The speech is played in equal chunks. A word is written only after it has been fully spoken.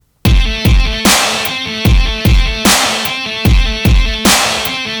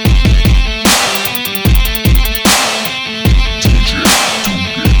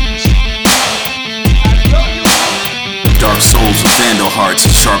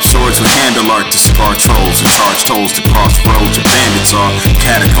Swords with handle art to scar trolls and charge tolls to cross roads. Your bandits are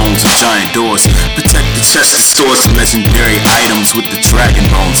catacombs and giant doors. Protect the chest of stores of legendary items with the dragon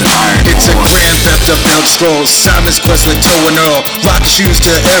bones and iron It's a ores. grand theft of Elder Scrolls. Simon's Quest with Toe and Earl. Lock shoes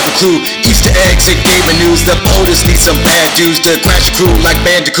to every clue. Easter eggs and gaming news. The POTUS need some bad dudes to crash your crew like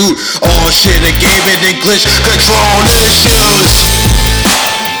Bandicoot. All shit and gaming English. Control issues.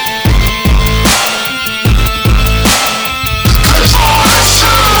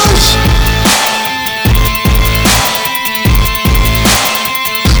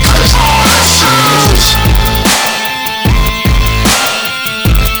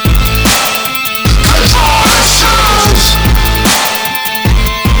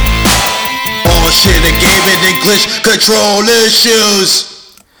 English control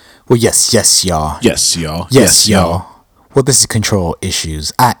issues. Well, yes, y'all. Yes, y'all. Yes, y'all. Well, this is Control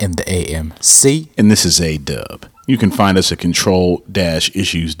Issues. I am the AMC. And this is A-Dub. You can find us at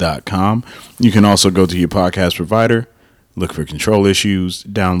control-issues.com. You can also go to your podcast provider, look for Control Issues,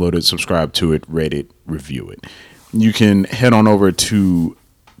 download it, subscribe to it, rate it, review it. You can head on over to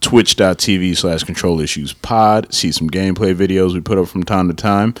twitch.tv/controlissuespod, see some gameplay videos we put up from time to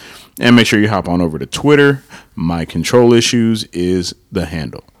time, and make sure you hop on over to Twitter. My Control Issues is the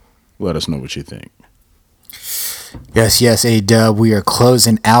handle. Let us know what you think. Yes, A-Dub, we are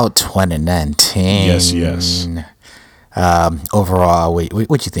closing out 2019. Yes. Overall,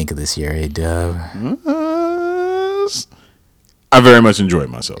 what you think of this year, A-Dub? I very much enjoyed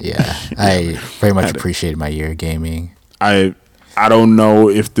myself. Yeah, I very much appreciated my year of gaming. I don't know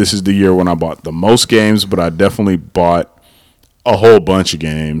if this is the year when I bought the most games, but I definitely bought a whole bunch of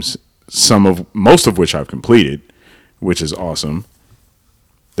games, most of which I've completed, which is awesome.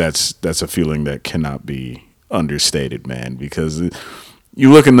 That's a feeling that cannot be understated, man, because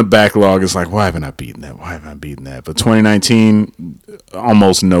you look in the backlog, it's like, why haven't I beaten that? But 2019,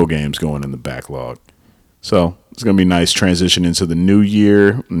 almost no games going in the backlog. So it's going to be nice transition into the new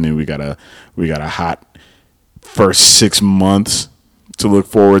year. And then we got a hot first 6 months to look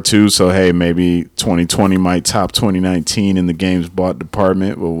forward to. So, hey, maybe 2020 might top 2019 in the games bought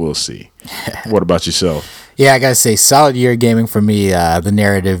department. Well, we'll see. What about yourself? Yeah, I got to say, solid year of gaming for me. The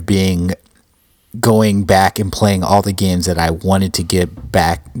narrative being going back and playing all the games that I wanted to get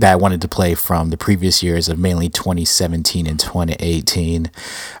back, that I wanted to play from the previous years of mainly 2017 and 2018.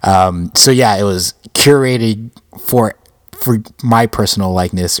 So yeah, it was curated for my personal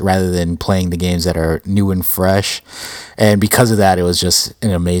likeness rather than playing the games that are new and fresh. And because of that, it was just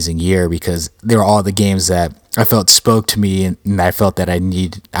an amazing year because they were all the games that I felt spoke to me and I felt that I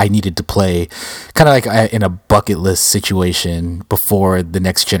needed to play kind of like in a bucket list situation before the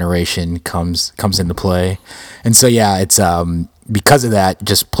next generation comes into play. And so, yeah, it's because of that,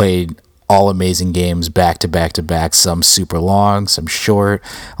 just played all amazing games back to back to back, some super long, some short,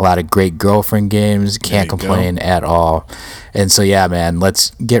 a lot of great girlfriend games, can't complain at all. And so, yeah, man,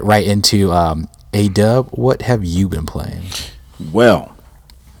 let's get right into A-Dub, what have you been playing? Well,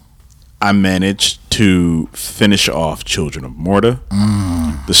 I managed to finish off Children of Morta.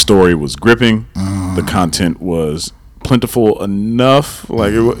 The story was gripping. The content was plentiful enough.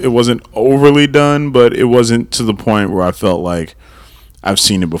 Like it wasn't overly done, but it wasn't to the point where I felt like I've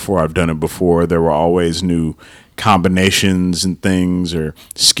seen it before, I've done it before. There were always new combinations and things or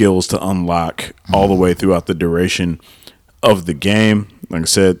skills to unlock all the way throughout the duration of the game. Like I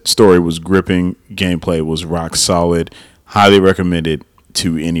said, story was gripping, gameplay was rock solid. Highly recommended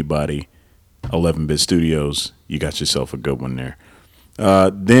to anybody. 11-bit Studios, you got yourself a good one there.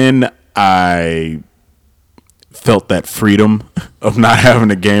 Then I felt that freedom of not having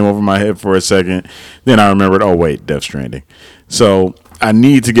a game over my head for a second. Then I remembered, oh wait, Death Stranding. So I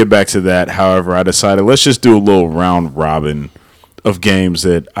need to get back to that. However, I decided let's just do a little round robin of games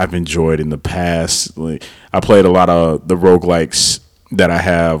that I've enjoyed in the past. Like, I played a lot of the roguelikes that I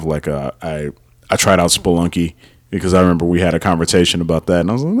have. Like I tried out Spelunky because I remember we had a conversation about that, and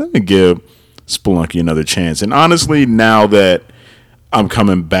I was like, let me give Spelunky another chance. And honestly, now that I'm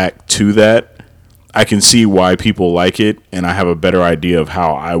coming back to that, I can see why people like it, and I have a better idea of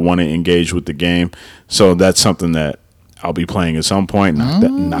how I want to engage with the game. So that's something that I'll be playing at some point.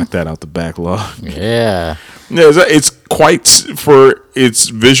 Knock that out the backlog. Yeah. It's quite, for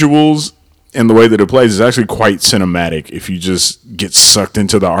its visuals and the way that it plays, it's actually quite cinematic if you just get sucked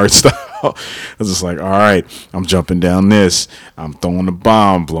into the art style. It's just like, all right, I'm jumping down this. I'm throwing the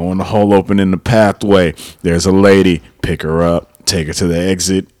bomb, blowing the hole open in the pathway. There's a lady. Pick her up. Take her to the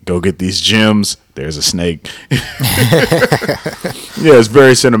exit. Go get these gems. There's a snake. Yeah, it's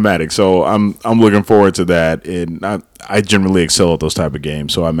very cinematic. So I'm looking forward to that. And I generally excel at those type of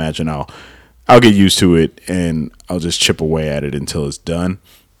games. So I imagine I'll get used to it and I'll just chip away at it until it's done.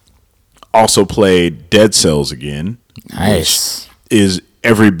 Also played Dead Cells again. Nice. Which is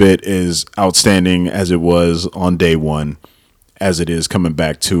every bit as outstanding as it was on day one, as it is coming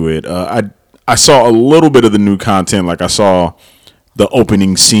back to it. I saw a little bit of the new content. Like I saw the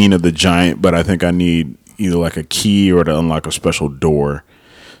opening scene of the giant, but I think I need either like a key or to unlock a special door.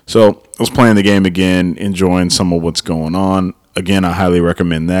 So I was playing the game again, enjoying some of what's going on. Again, I highly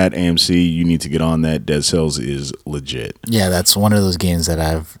recommend that. AMC, you need to get on that. Dead Cells is legit. Yeah, that's one of those games that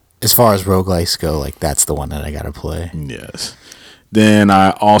as far as roguelikes go, like that's the one that I gotta play. Yes. Then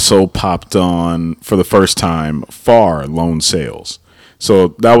I also popped on, for the first time, Far Lone Sales. So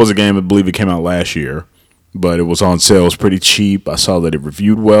that was a game, I believe it came out last year, but it was on sales pretty cheap. I saw that it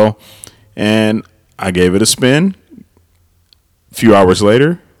reviewed well, and I gave it a spin. A few hours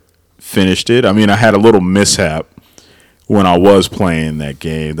later, finished it. I mean, I had a little mishap when I was playing that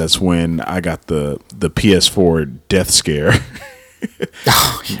game. That's when I got the PS4 death scare.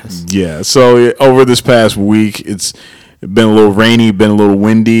 Oh, yes. Yeah, so over this past week, it's been a little rainy, been a little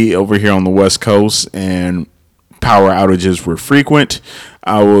windy over here on the West Coast, and power outages were frequent.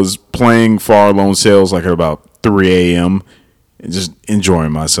 I was playing Far Lone Sales like at about 3 a.m. and just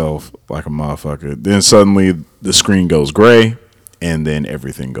enjoying myself like a motherfucker. Then suddenly the screen goes gray, and then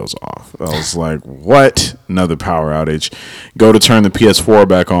everything goes off. I was like, what? Another power outage. Go to turn the PS4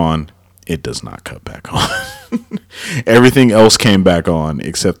 back on. It does not cut back on. Everything else came back on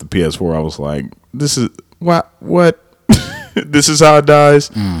except the PS4. I was like, this is what? This is how it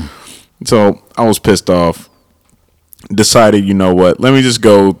dies. So I was pissed off. Decided, you know what? Let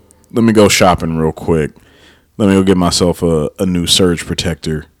me go shopping real quick. Let me go get myself a new surge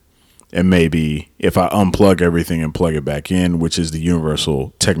protector. And maybe if I unplug everything and plug it back in, which is the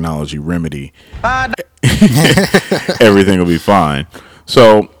universal technology remedy, everything will be fine.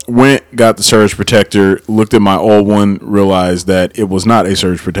 So went, got the surge protector, looked at my old one, realized that it was not a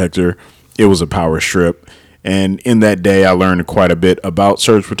surge protector. It was a power strip. And in that day, I learned quite a bit about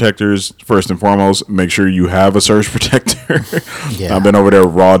surge protectors. First and foremost, make sure you have a surge protector. Yeah. I've been over there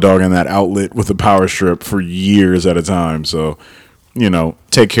raw dogging that outlet with a power strip for years at a time. So, you know,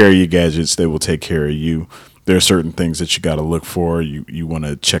 take care of your gadgets. They will take care of you. There are certain things that you got to look for. You want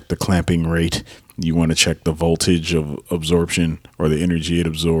to check the clamping rate. You want to check the voltage of absorption or the energy it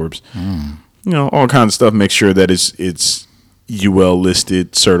absorbs. You know, all kinds of stuff. Make sure that it's UL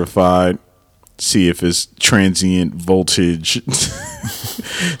listed, certified. See if it's transient voltage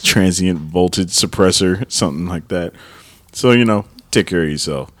suppressor, something like that. So, you know, take care of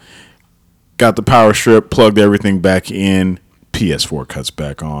yourself. Got the power strip, plugged everything back in. PS4 cuts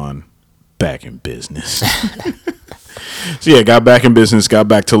back on. Back in business. So yeah, got back in business, got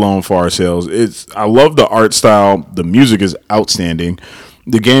back to Lone Far Sales. I love the art style. The music is outstanding.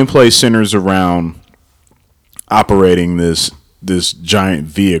 The gameplay centers around operating this giant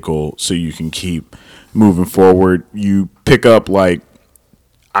vehicle so you can keep moving forward. You pick up like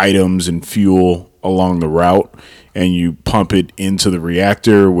items and fuel along the route and you pump it into the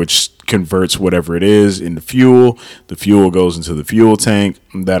reactor, which converts whatever it is into fuel. The fuel goes into the fuel tank.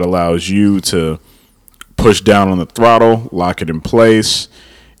 That allows you to push down on the throttle, lock it in place,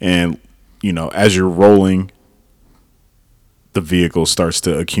 and you know, as you're rolling, the vehicle starts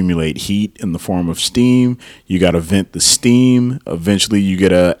to accumulate heat in the form of steam. You got to vent the steam. Eventually, you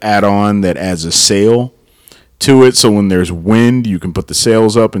get a add-on that adds a sail to it. So when there's wind, you can put the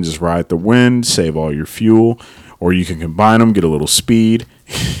sails up and just ride the wind, save all your fuel. Or you can combine them, get a little speed.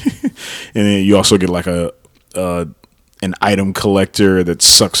 And then you also get like an item collector that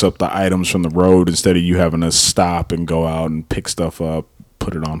sucks up the items from the road instead of you having to stop and go out and pick stuff up,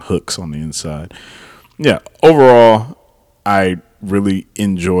 put it on hooks on the inside. Yeah, overall, I really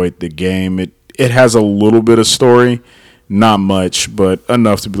enjoyed the game. It has a little bit of story, not much, but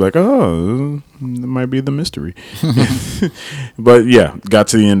enough to be like, oh, it might be the mystery. But yeah, got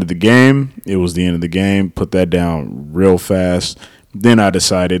to the end of the game. It was the end of the game. Put that down real fast. Then I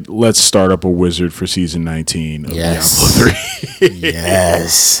decided, let's start up a wizard for season 19 of Diablo 3.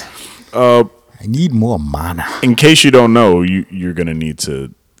 Yes. I need more mana. In case you don't know, you're going to need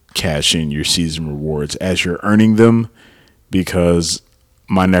to cash in your season rewards as you're earning them, because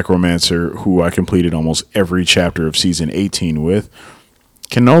my necromancer, who I completed almost every chapter of season 18 with,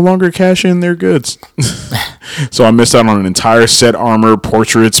 can no longer cash in their goods. So I missed out on an entire set armor,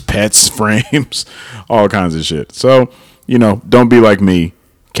 portraits, pets, frames, all kinds of shit. So, you know, don't be like me.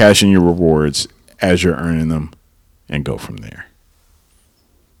 Cash in your rewards as you're earning them and go from there.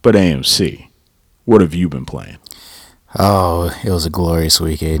 But AMC, what have you been playing? Oh, it was a glorious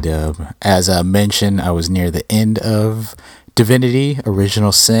week, A-Dub. As I mentioned, I was near the end of Divinity,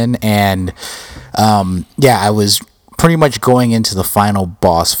 Original Sin, and I was pretty much going into the final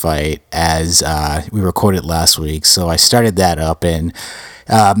boss fight as we recorded last week. So I started that up, and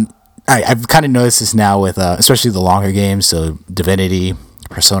I've kind of noticed this now with especially the longer games, so Divinity,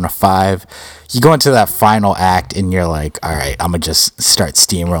 Persona 5. You go into that final act and you're like, all right, I'm going to just start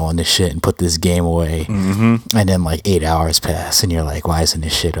steamrolling this shit and put this game away. Mm-hmm. And then like 8 hours pass and you're like, why isn't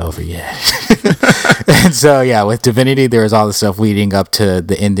this shit over yet? And so, yeah, with Divinity, there was all the stuff leading up to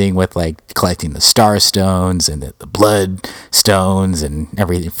the ending with like collecting the star stones and the blood stones and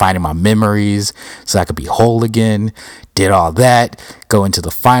everything, finding my memories so I could be whole again. Did all that, go into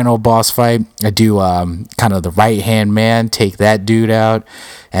the final boss fight. I do kind of the right hand man, take that dude out,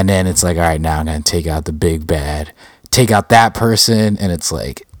 and then it's like, all right, now I'm gonna take out the big bad, take out that person, and it's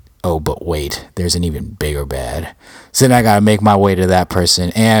like, oh, but wait, there's an even bigger bad. So then I gotta make my way to that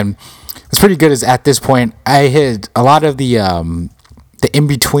person, and what's pretty good is at this point I hit a lot of the in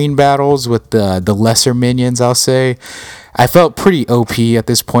between battles with the lesser minions. I'll say I felt pretty OP at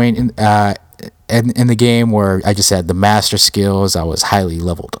this point in the game, where I just had the master skills. I was highly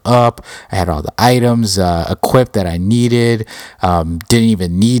leveled up. I had all the items equipped that I needed. Didn't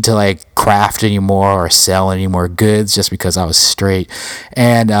even need to like craft anymore or sell any more goods just because I was straight.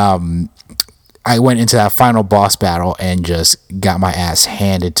 And I went into that final boss battle and just got my ass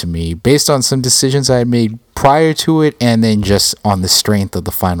handed to me based on some decisions I had made prior to it, and then just on the strength of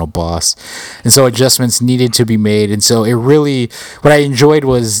the final boss. And so adjustments needed to be made. And so it really, what I enjoyed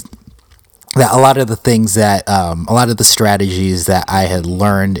was that a lot of the things that a lot of the strategies that I had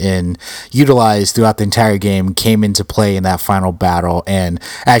learned and utilized throughout the entire game came into play in that final battle, and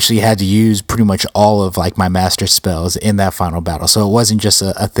I actually had to use pretty much all of like my master spells in that final battle. So it wasn't just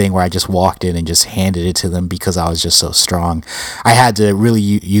a thing where I just walked in and just handed it to them because I was just so strong. I had to really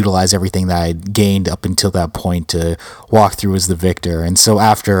utilize everything that I gained up until that point to walk through as the victor. And so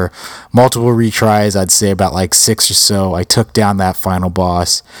after multiple retries, I'd say about like 6 or so, I took down that final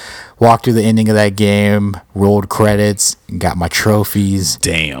boss, walked through the ending of that game, rolled credits, and got my trophies.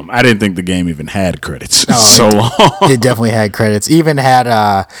 Damn, I didn't think the game even had credits. It definitely had credits. Even had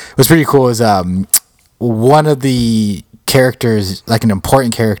what's pretty cool is one of the characters, like an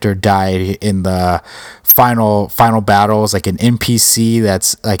important character, died in the final battles, like an NPC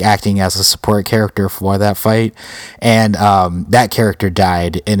that's like acting as a support character for that fight, and that character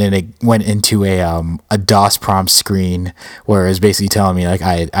died, and then it went into a DOS prompt screen where it was basically telling me like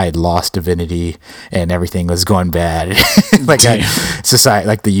I had lost Divinity and everything was going bad. Like society,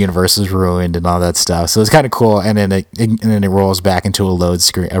 like the universe was ruined and all that stuff. So it's kind of cool. And then it rolls back into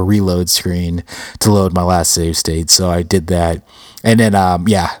a reload screen to load my last save state. So I did that, and then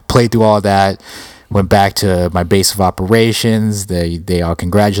played through all that. Went back to my base of operations. They all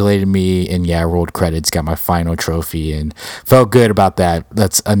congratulated me, and I rolled credits, got my final trophy, and felt good about that.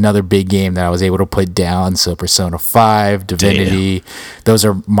 That's another big game that I was able to put down. So Persona 5, Divinity, those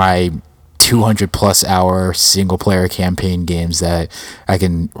are my 200 plus hour single player campaign games that I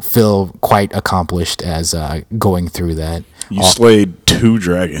can feel quite accomplished as going through that. You slayed 2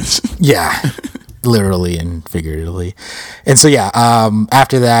 dragons. Yeah. Literally and figuratively. And so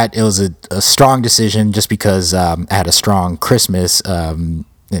after that it was a strong decision, just because I had a strong Christmas and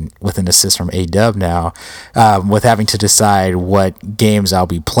with an assist from A-Dub now, with having to decide what games I'll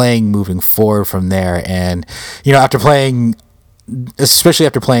be playing moving forward from there. And especially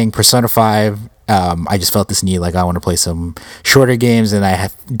after playing Persona 5, I just felt this need, like I want to play some shorter games, and I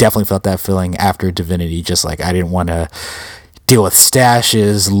have definitely felt that feeling after Divinity. Just like I didn't want to deal with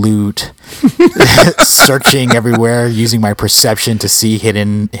stashes, loot, searching everywhere, using my perception to see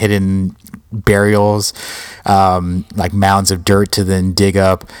hidden burials, like mounds of dirt to then dig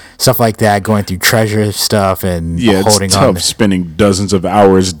up, stuff like that, going through treasure stuff and holding it's tough on. Spending dozens of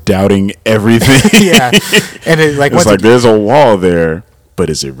hours doubting everything. And it, like, it's like there's a wall there, but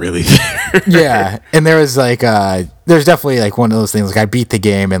is it really there? Yeah, and there was like there's definitely like one of those things, like I beat the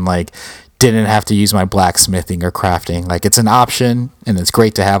game and like didn't have to use my blacksmithing or crafting. Like it's an option, and it's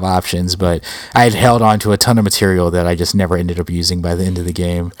great to have options, but I had held on to a ton of material that I just never ended up using by the end of the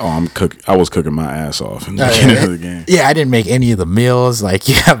game. Oh, I was cooking my ass off in the beginning of the game. Yeah, I didn't make any of the meals. Like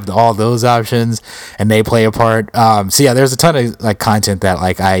you have all those options, and they play a part. There's a ton of like content that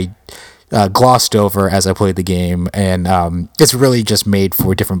like I glossed over as I played the game, and it's really just made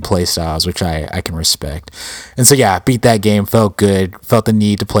for different play styles, which I can respect. And so beat that game, felt good, felt the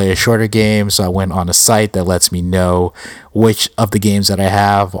need to play a shorter game, so I went on a site that lets me know which of the games that I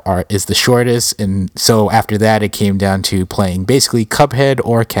have is the shortest. And so after that, it came down to playing basically Cuphead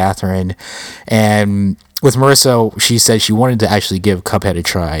or Catherine, and with Marissa, she said she wanted to actually give Cuphead a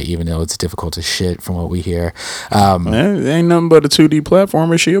try, even though it's difficult as shit from what we hear. It ain't nothing but a 2D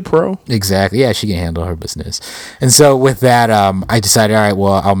platformer. She a pro. Exactly. Yeah, she can handle her business. And so with that, I decided, all right,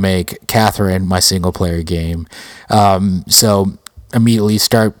 well, I'll make Catherine my single player game. So immediately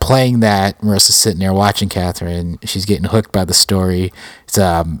start playing that. Marissa's sitting there watching Catherine. She's getting hooked by the story. It's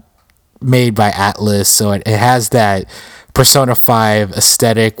made by Atlas, so it has that Persona 5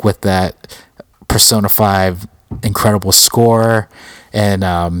 aesthetic with that Persona 5 incredible score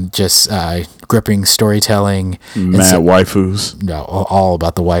and just gripping storytelling. Mad waifus. No, all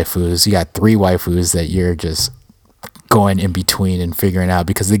about the waifus. You got 3 waifus that you're just going in between and figuring out,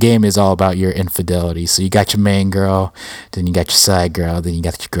 because the game is all about your infidelity. So you got your main girl, then you got your side girl, then you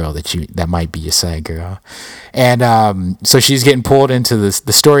got your girl that might be your side girl. And so she's getting pulled into the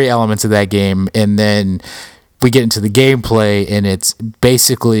story elements of that game, and then we get into the gameplay, and it's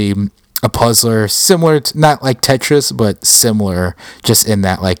basically a puzzler similar to, not like Tetris, but similar, just in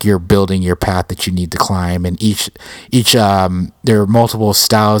that like you're building your path that you need to climb, and each there are multiple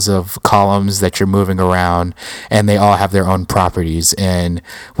styles of columns that you're moving around, and they all have their own properties. And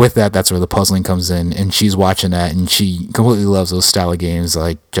with that, that's where the puzzling comes in. And she's watching that, and she completely loves those style of games.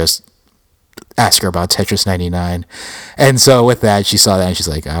 Like, just ask her about Tetris 99. And so with that, she saw that and she's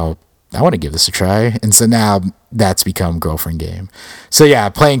like, oh, I want to give this a try. And so now that's become girlfriend game. So yeah,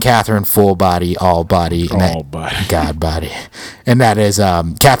 playing Catherine full body, all body, and God body. And that is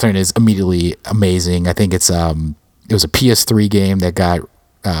Catherine is immediately amazing. I think it was a PS3 game that got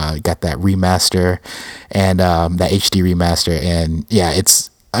that remaster and that HD remaster. And yeah, it's,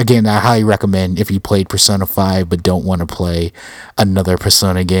 again, I highly recommend, if you played Persona 5 but don't want to play another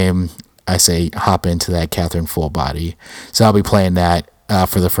Persona game, I say hop into that Catherine full body. So I'll be playing that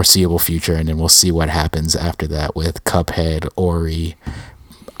for the foreseeable future, and then we'll see what happens after that with Cuphead, Ori,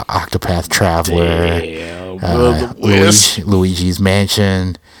 Octopath Traveler, Luigi's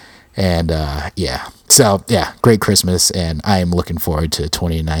Mansion, and yeah. So yeah, great Christmas, and I am looking forward to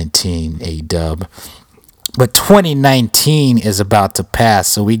 2019 A-dub. But 2019 is about to pass,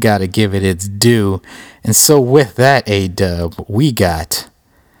 so we got to give it its due. And so with that A-dub, we got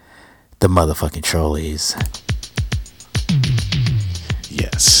the motherfucking Trollies.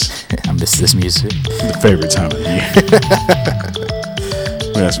 Yes. I miss this music. The favorite time of the year.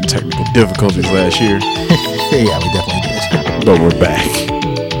 We had some technical difficulties last year. Yeah, we definitely did. But we're back.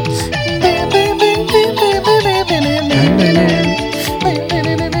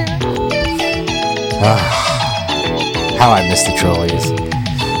 How I miss the Trollies.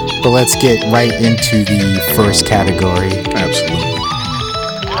 But let's get right into the first category. Absolutely.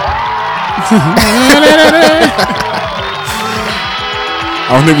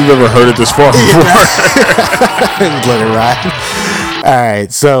 I don't think we've ever heard it this far before. Let it ride. All right,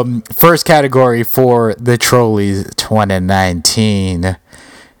 so first category for the Trollies 2019.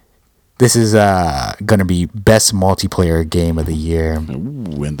 This is going to be Best Multiplayer Game of the Year.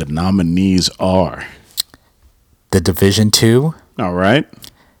 Ooh, and the nominees are The Division 2. All right.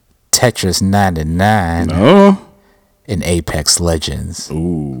 Tetris 99. No. And Apex Legends.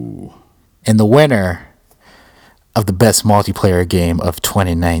 Ooh. And the winner of the Best Multiplayer Game of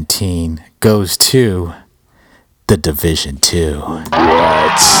 2019 goes to The Division 2.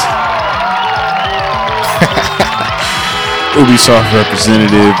 What? Ubisoft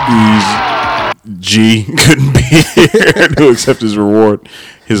representative G couldn't be here to accept his award.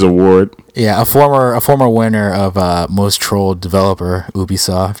 Yeah, a former winner of Most Trolled Developer,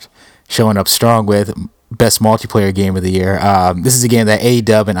 Ubisoft, showing up strong with Best Multiplayer Game of the Year. This is a game that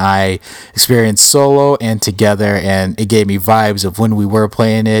A-Dub and I experienced solo and together, and it gave me vibes of when we were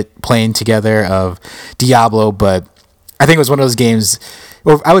playing together of Diablo. But I think it was one of those games,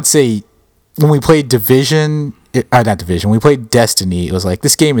 well, I would say when we played Division, when we played Destiny, it was like,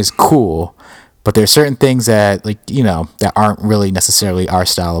 this game is cool, but there's certain things that, like, you know, that aren't really necessarily our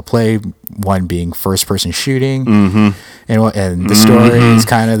style of play. One being first-person shooting, and the story is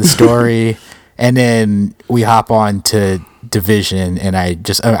kind of the story. And then we hop on to Division, and I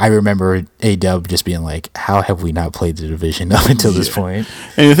remember A-Dub just being like, how have we not played the Division up until this point?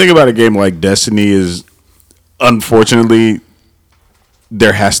 And you think about a game like Destiny is, unfortunately,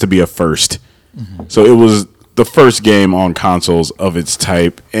 there has to be a first. Mm-hmm. So it was the first game on consoles of its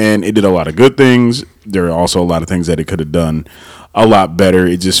type, and it did a lot of good things. There are also a lot of things that it could have done a lot better.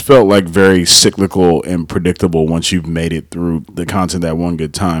 It just felt like very cyclical and predictable once you've made it through the content that one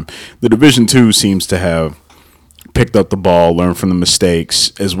good time. The Division 2 seems to have picked up the ball, learned from the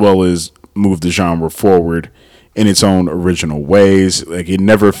mistakes, as well as moved the genre forward in its own original ways. Like, it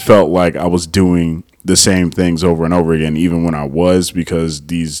never felt like I was doing the same things over and over again, even when I was, because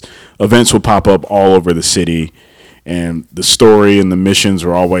these events would pop up all over the city, and the story and the missions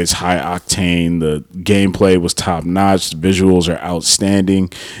were always high octane. The gameplay was top notch. The visuals are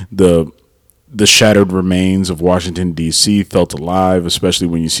outstanding. The shattered remains of Washington, D.C. felt alive, especially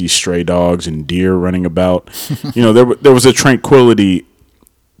when you see stray dogs and deer running about. There was a tranquility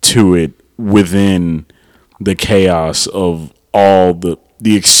to it within the chaos of all the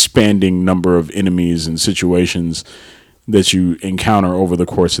expanding number of enemies and situations that you encounter over the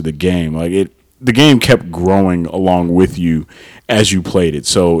course of the game. The game kept growing along with you as you played it,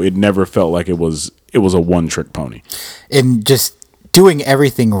 so it never felt like it was a one-trick pony. And just doing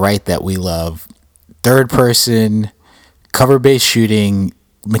everything right that we love. Third person, cover-based shooting,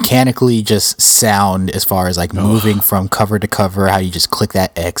 mechanically just sound as far as like moving from cover to cover, how you just click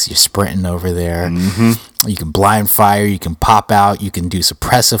that X, you're sprinting over there. Mm-hmm. You can blind fire, you can pop out, you can do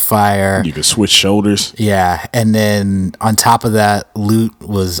suppressive fire. You can switch shoulders. Yeah, and then on top of that, loot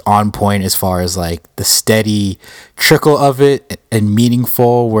was on point as far as like the steady trickle of it and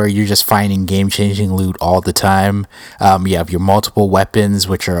meaningful, where you're just finding game-changing loot all the time. You have your multiple weapons,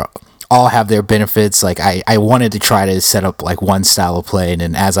 which are all have their benefits. Like I wanted to try to set up like one style of play, and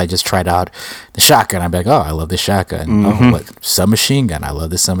then as I just tried out the shotgun, I'm like, oh, I love this shotgun. Mm-hmm. Oh, what submachine gun? I love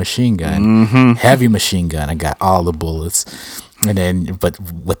this submachine gun. Mm-hmm. Heavy machine gun. I got all the bullets, and then but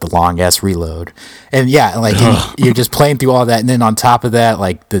with the long ass reload. And yeah, like you're just playing through all that, and then on top of that,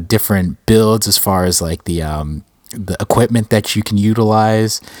 like the different builds as far as like the equipment that you can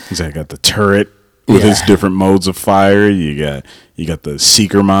utilize. I got the turret with its different modes of fire. You got the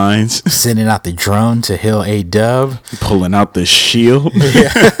seeker mines. Sending out the drone to heal a dub. Pulling out the shield.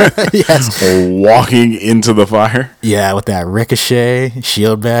 Yes. Or walking into the fire. Yeah, with that ricochet,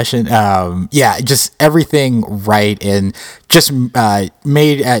 shield bashing. Just everything right, and just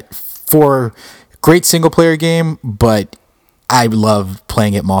made for great single player game, but I love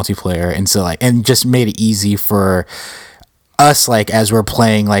playing it multiplayer, and so and just made it easy for us, like as we're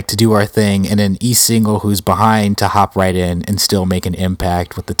playing, like to do our thing, and then single who's behind to hop right in and still make an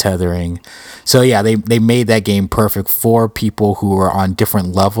impact with the tethering. So yeah, they made that game perfect for people who are on different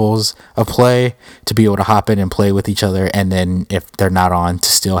levels of play to be able to hop in and play with each other, and then if they're not on, to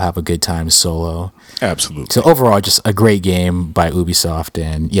still have a good time solo. Absolutely. So overall, just a great game by Ubisoft,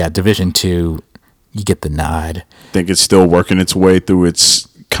 and yeah, Division 2, you get the nod. I think it's still working its way through its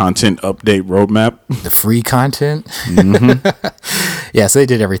content update roadmap. The free content. Mm-hmm. Yeah, so they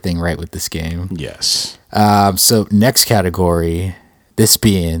did everything right with this game. Yes. So next category, this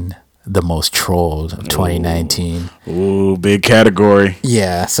being the most trolled of 2019. Ooh, big category.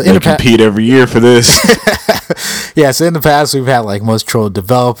 Yeah. So they compete every year for this. Yeah, so in the past we've had like most trolled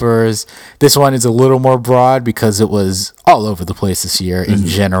developers. This one is a little more broad because it was all over the place this year in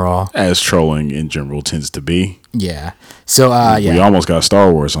general. As trolling in general tends to be. Yeah. So we almost got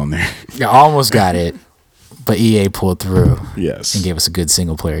Star Wars on there. Yeah, almost got it. But EA pulled through. Yes. And gave us a good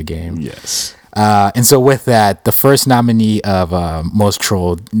single player game. Yes. And so with that, the first nominee of most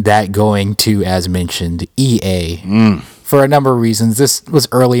trolled, that going to, as mentioned, EA. For a number of reasons. This was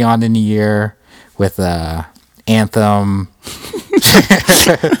early on in the year with Anthem.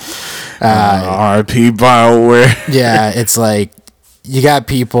 RP BioWare. Yeah, it's like you got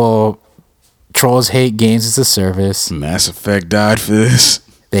people, trolls hate games as a service. Mass Effect died for this.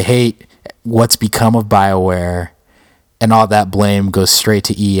 They hate what's become of BioWare, and all that blame goes straight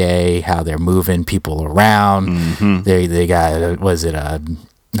to EA, how they're moving people around. Mm-hmm. They got, was it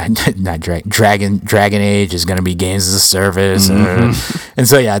not Dragon Age is going to be games as a service. Mm-hmm. And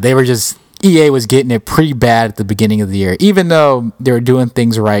so yeah, they were just, EA was getting it pretty bad at the beginning of the year, even though they were doing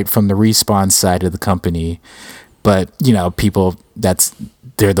things right from the Respawn side of the company. But people,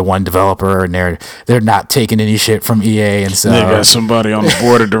 they're the one developer, and they're not taking any shit from EA, and so they got somebody on the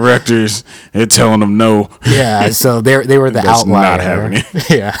board of directors. They're telling them no. Yeah, so they were the outlier. Not happening.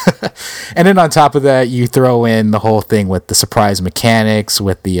 Yeah, and then on top of that, you throw in the whole thing with the surprise mechanics,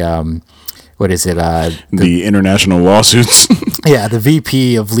 with the what is it? The international lawsuits. Yeah, the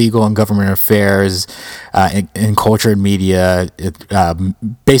VP of Legal and Government Affairs in Culture and Media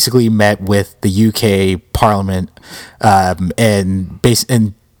basically met with the UK Parliament and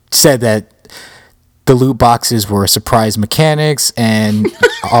said that the loot boxes were surprise mechanics, and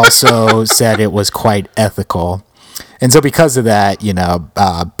also said it was quite ethical. And so because of that,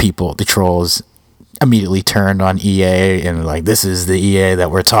 people, the trolls, immediately turned on EA and like, this is the EA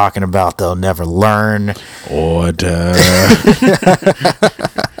that we're talking about. They'll never learn. Order.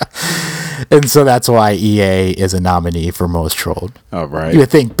 And so that's why EA is a nominee for most trolled. All right. You would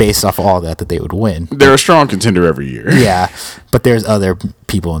think based off all that they would win. They're a strong contender every year. Yeah, but there's other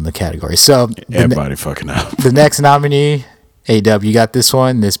people in the category. So everybody fucking up. The next nominee, AW, you got this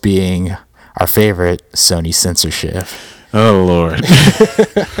one. This being our favorite, Sony censorship. Oh Lord.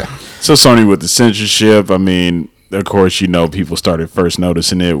 So Sony with the censorship. I mean, of course, people started first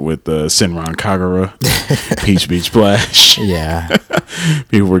noticing it with Senran Kagura, Peach Beach Splash. Yeah.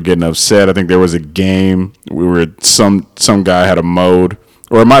 People were getting upset. I think there was a game. Some guy had a mode,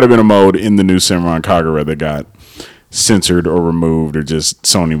 or it might have been a mode in the new Senran Kagura that got censored or removed, or just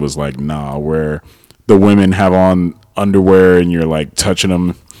Sony was like, nah, where the women have on underwear and you're like touching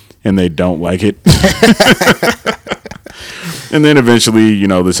them and they don't like it. And then eventually,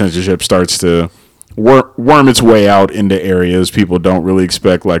 the censorship starts to worm its way out into areas people don't really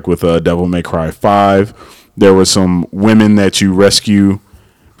expect, like with Devil May Cry 5. There were some women that you rescue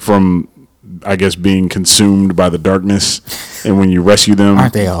from, I guess, being consumed by the darkness. And when you rescue them,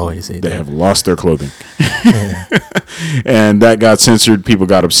 aren't they always? They have lost their clothing. And that got censored. People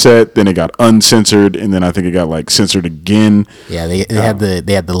got upset. Then it got uncensored, and then I think it got censored again. Yeah, they had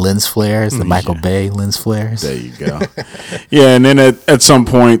the lens flares, the Michael Bay lens flares. There you go. Yeah, and then at some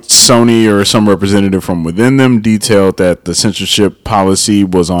point, Sony or some representative from within them detailed that the censorship policy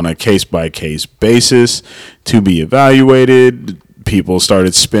was on a case-by-case basis to be evaluated. People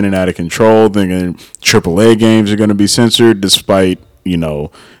started spinning out of control, thinking AAA games are going to be censored, despite,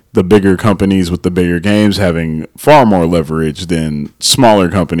 the bigger companies with the bigger games having far more leverage than smaller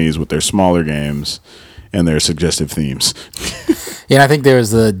companies with their smaller games and their suggestive themes. Yeah, I think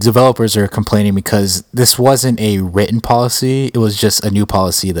the developers are complaining because this wasn't a written policy. It was just a new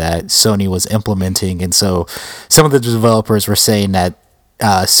policy that Sony was implementing. And so some of the developers were saying that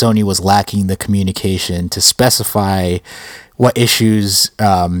Sony was lacking the communication to specify what issues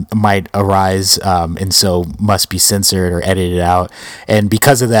might arise, and so must be censored or edited out. And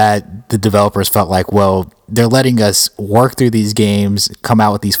because of that, the developers felt like, well, they're letting us work through these games, come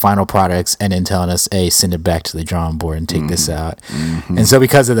out with these final products, and then telling us, hey, send it back to the drawing board and take this out. Mm-hmm. And so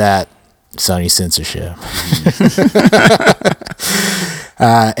because of that, Sony censorship.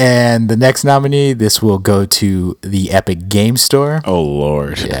 And the next nominee, this will go to the Epic Game Store. Oh,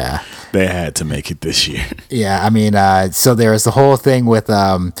 Lord. Yeah. They had to make it this year. Yeah, I mean, so there's the whole thing with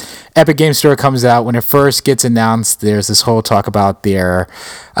Epic Game Store comes out. When it first gets announced, there's this whole talk about their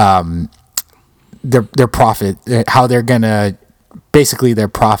profit, how they're going to, basically their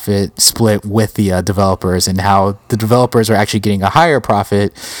profit split with the developers, and how the developers are actually getting a higher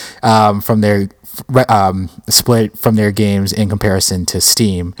profit from their split from their games in comparison to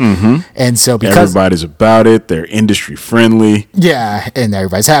Steam. Mm-hmm. And so because everybody's about it, they're industry friendly. Yeah, and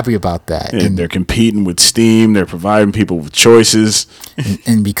everybody's happy about that. And they're competing with Steam. They're providing people with choices.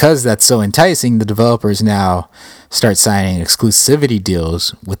 And because that's so enticing, the developers now start signing exclusivity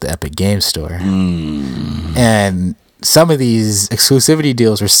deals with the Epic Game Store. And some of these exclusivity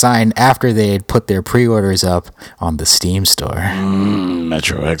deals were signed after they had put their pre-orders up on the Steam store.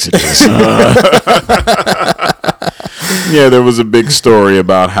 Metro Exodus. Yeah, there was a big story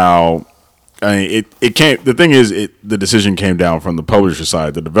about how it came. The thing is, the decision came down from the publisher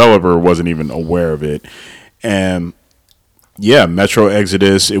side. The developer wasn't even aware of it, and yeah, Metro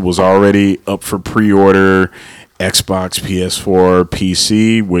Exodus. It was already up for pre-order. Xbox, PS4,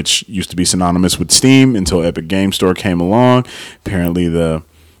 PC, which used to be synonymous with Steam until Epic Game Store came along. Apparently the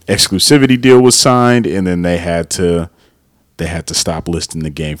exclusivity deal was signed, and then they had to stop listing the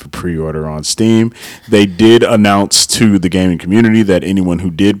game for pre-order on Steam. They did announce to the gaming community that anyone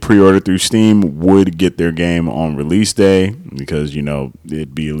who did pre-order through Steam would get their game on release day, because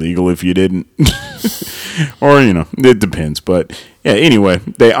it'd be illegal if you didn't. Or it depends, but yeah, anyway,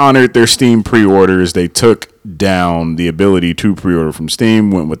 they honored their Steam pre-orders. They took down the ability to pre-order from Steam,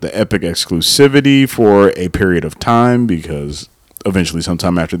 went with the Epic exclusivity for a period of time, because eventually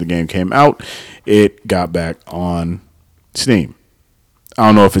sometime after the game came out, it got back on Steam. I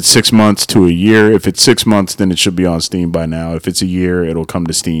don't know if it's 6 months to a year. If it's 6 months, then it should be on Steam by now. If it's a year, it'll come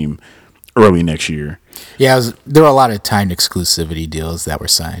to Steam early next year. Yeah, there were a lot of timed exclusivity deals that were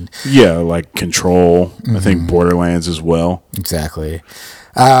signed. Yeah, like Control, I think Borderlands as well. Exactly.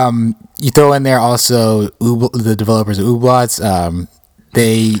 You throw in there also the developers of Ublots.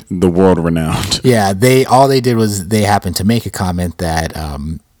 The world renowned. Yeah, all they did was they happened to make a comment that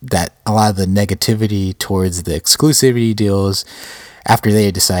that a lot of the negativity towards the exclusivity deals, after they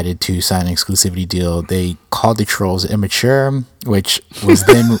had decided to sign an exclusivity deal, they called the trolls immature, which was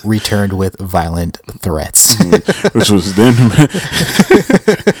then returned with violent threats. Which was then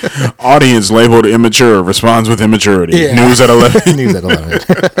audience labeled immature responds with immaturity. Yeah. News at 11. News at 11.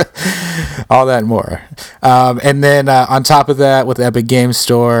 All that and more. And then on top of that, with the Epic Games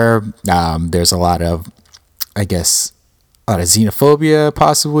Store, there's a lot of, I guess, a lot of xenophobia,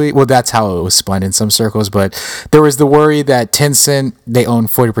 possibly. Well, that's how it was spun in some circles. But there was the worry that Tencent, they own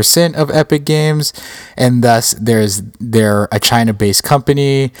 40% of Epic Games, and thus they're a China-based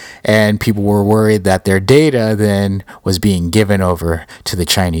company, and people were worried that their data then was being given over to the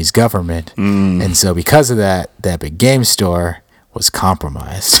Chinese government. And so because of that, the Epic Games Store was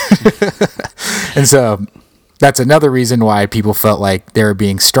compromised. And so that's another reason why people felt like they were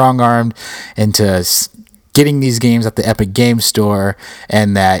being strong-armed into getting these games at the Epic Games Store,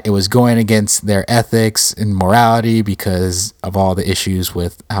 and that it was going against their ethics and morality because of all the issues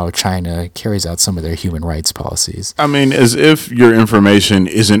with how China carries out some of their human rights policies. I mean, as if your information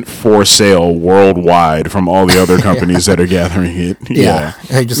isn't for sale worldwide from all the other companies that are gathering it. Yeah.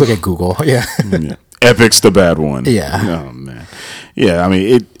 Hey, just look at Google. Yeah. Epic's the bad one. Yeah. Oh, man. Yeah, I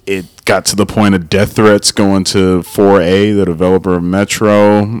mean, it got to the point of death threats going to 4A, the developer of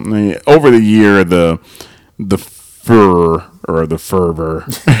Metro. I mean, over the year, the furor or the fervor,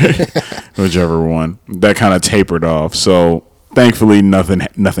 whichever one, that kind of tapered off. So thankfully,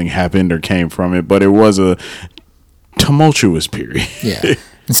 nothing happened or came from it, but it was a tumultuous period. Yeah.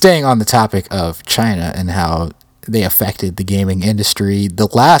 And staying on the topic of China and how they affected the gaming industry, the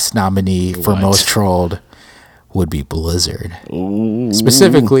last nominee for most trolled would be Blizzard. Ooh.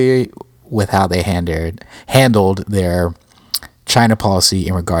 Specifically with how they handled their China policy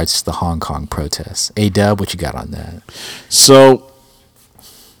in regards to the Hong Kong protests. A-Dub, what you got on that? So,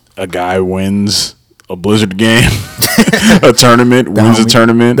 a guy wins a Blizzard game, a tournament, wins a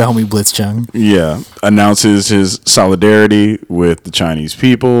tournament. The homie Blitzchung. Yeah. Announces his solidarity with the Chinese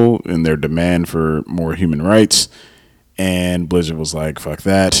people and their demand for more human rights. And Blizzard was like, fuck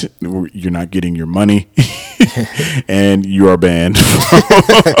that. You're not getting your money. And you are banned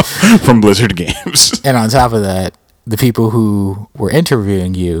from Blizzard games. And on top of that, the people who were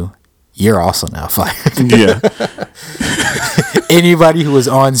interviewing you're also now fired. Yeah. Anybody who was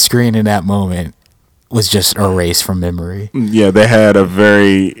on screen in that moment was just erased from memory. Yeah, they had a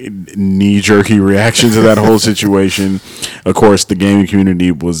very knee-jerky reaction to that whole situation. Of course, the gaming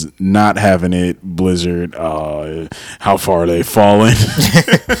community was not having it. Blizzard, how far are they fallen?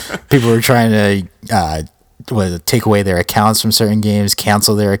 People were trying to take away their accounts from certain games,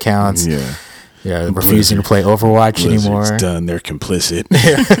 cancel their accounts. Yeah. Yeah, refusing to play Overwatch anymore. Blizzard's done. They're complicit.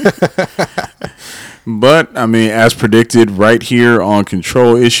 But, I mean, as predicted, right here on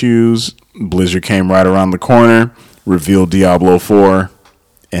Control Issues, Blizzard came right around the corner, revealed Diablo 4,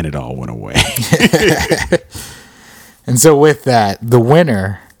 and it all went away. And so with that, the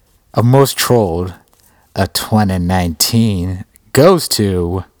winner of Most Trolled of 2019 goes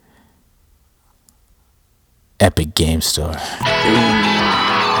to Epic Games Store.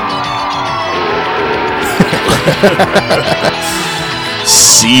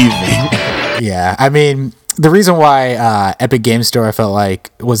 Seething. Yeah, I mean, the reason why Epic Games Store I felt like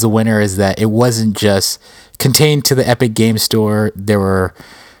was the winner is that it wasn't just contained to the Epic Games Store. There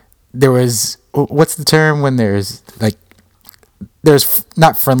was what's the term when there's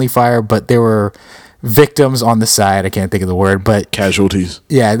not friendly fire, but there were victims on the side. I can't think of the word, but casualties.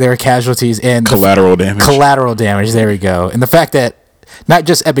 Yeah, there were casualties and collateral damage. Collateral damage. There we go. And the fact that not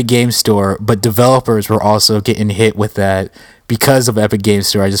just Epic Games Store, but developers were also getting hit with that because of Epic Games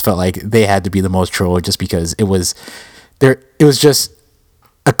Store. I just felt like they had to be the most trolled just because it was just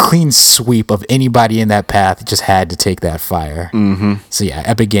a clean sweep of anybody in that path just had to take that fire. Mm-hmm. So yeah,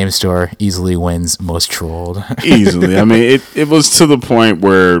 Epic Games Store easily wins most trolled. Easily. I mean, it was to the point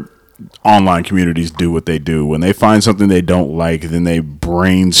where online communities do what they do. When they find something they don't like, then they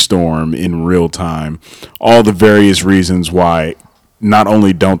brainstorm in real time all the various reasons why not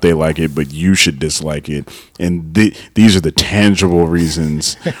only don't they like it, but you should dislike it. And these are the tangible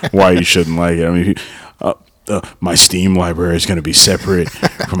reasons why you shouldn't like it. I mean, my Steam library is going to be separate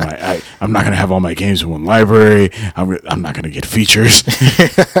from my. I'm not going to have all my games in one library. I'm not going to get features.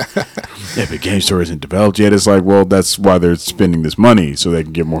 Epic Games Store isn't developed yet. It's like, well, that's why they're spending this money so they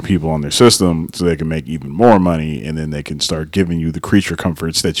can get more people on their system, so they can make even more money, and then they can start giving you the creature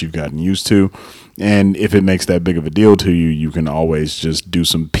comforts that you've gotten used to. And if it makes that big of a deal to you, you can always just do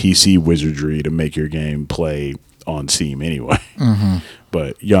some PC wizardry to make your game play on Steam anyway. Mm-hmm.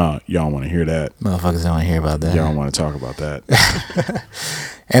 But y'all want to hear that. Motherfuckers don't want to hear about that. Y'all don't want to talk about that.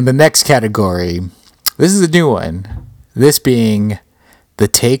 And the next category, this is a new one. This being the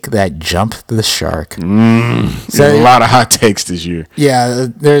take that jumped the shark. So a lot of hot takes this year. Yeah,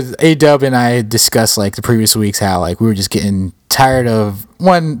 there's A-Dub and I discussed like the previous weeks how like we were just getting tired of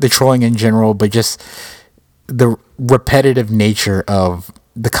the trolling in general, but just the repetitive nature of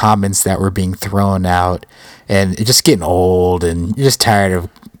the comments that were being thrown out, and it just getting old, and you're just tired of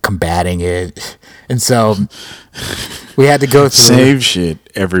combating it. And so we had to go through save shit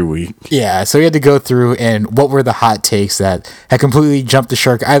every week. Yeah, so we had to go through and what were the hot takes that had completely jumped the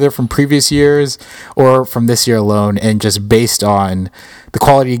shark either from previous years or from this year alone, and just based on the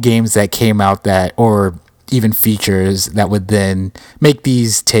quality of games that came out that, or even features that would then make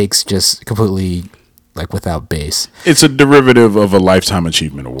these takes just completely like without base. It's a derivative of a Lifetime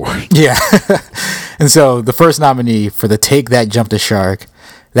Achievement Award. Yeah. And so the first nominee for the take that jumped the shark,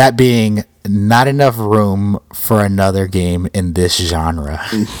 that being not enough room for another game in this genre.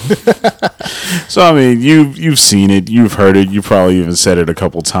 So I mean, you've seen it, you've heard it, you probably even said it a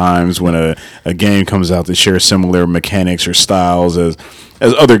couple times when a game comes out that shares similar mechanics or styles as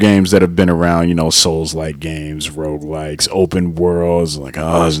other games that have been around, you know, Souls-like games, roguelikes, open worlds. Like,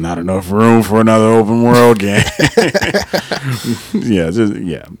 oh, there's not enough room for another open world game.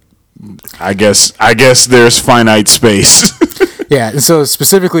 Yeah. I guess there's finite space. Yeah, and so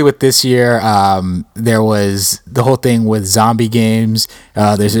specifically with this year, there was the whole thing with zombie games.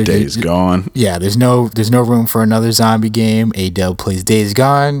 Days Gone. Yeah, there's no room for another zombie game. A-Dub plays Days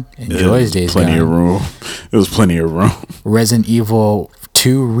Gone, enjoys Days Gone. Plenty of room. It was plenty of room. Resident Evil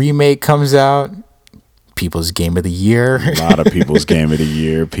 2 remake comes out. People's Game of the Year. A lot of people's Game of the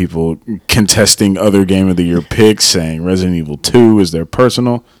Year. People contesting other Game of the Year picks, saying Resident Evil 2 is their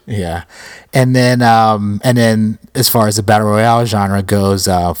personal. Yeah. And then as far as the Battle Royale genre goes,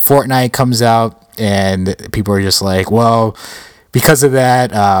 Fortnite comes out, and people are just like, well, because of that,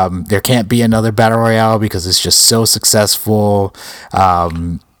 there can't be another Battle Royale because it's just so successful.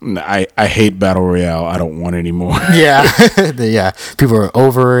 I hate Battle Royale. I don't want any more. Yeah. Yeah. People are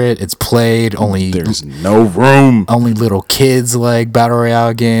over it. It's played. There's no room. Only little kids like Battle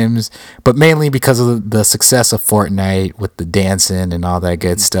Royale games, but mainly because of the success of Fortnite with the dancing and all that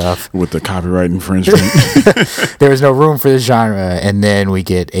good stuff. With the copyright infringement. There is no room for this genre. And then we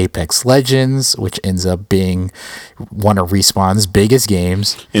get Apex Legends, which ends up being one of Respawn's biggest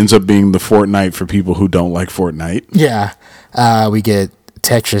games. Ends up being the Fortnite for people who don't like Fortnite. Yeah. We get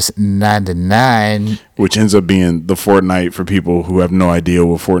Tetris 99, which ends up being the Fortnite for people who have no idea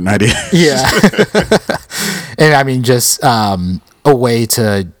what Fortnite is. Yeah. And I mean, just a way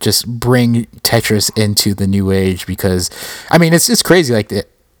to just bring Tetris into the new age, because I mean, it's crazy. Like,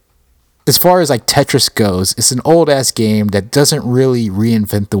 as far as like Tetris goes, it's an old ass game that doesn't really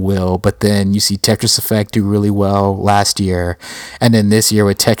reinvent the wheel, but then you see Tetris Effect do really well last year, and then this year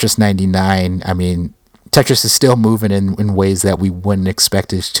with Tetris 99, I mean, Tetris is still moving in ways that we wouldn't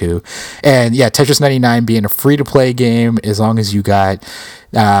expect it to. And yeah, Tetris 99 being a free-to-play game, as long as you got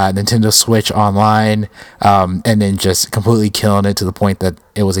Nintendo Switch Online, and then just completely killing it to the point that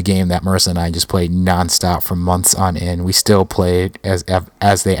it was a game that Marissa and I just played nonstop for months on end. We still play it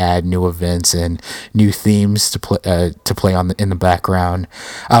as they add new events and new themes to play in the background.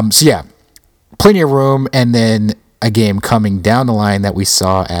 So yeah, plenty of room. And then a game coming down the line that we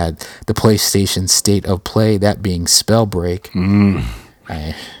saw at the PlayStation State of Play, that being Spellbreak.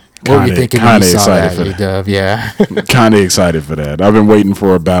 What were you thinking when you saw that, A-Dub? Yeah. Kind of excited for that. I've been waiting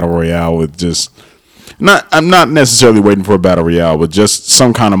for a Battle Royale with just... I'm not necessarily waiting for a Battle Royale, but just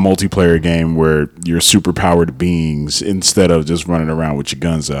some kind of multiplayer game where you're super powered beings instead of just running around with your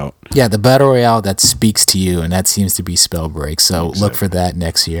guns out. Yeah, the Battle Royale that speaks to you, and that seems to be Spellbreak. So Look for that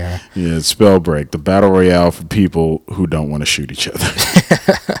next year. Yeah, it's Spellbreak, the Battle Royale for people who don't want to shoot each other.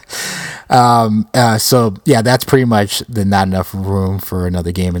 So yeah, that's pretty much the not enough room for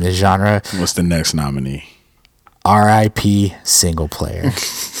another game in this genre. What's the next nominee? R.I.P. single player.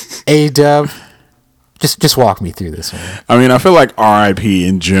 A-Dub. Just walk me through this one. I mean, I feel like R.I.P.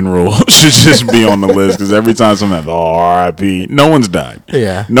 in general should just be on the list, because every time someone has R.I.P., no one's died.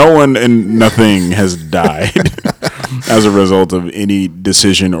 Yeah. No one and nothing has died as a result of any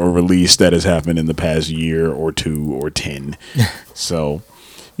decision or release that has happened in the past year or 2 or 10. So,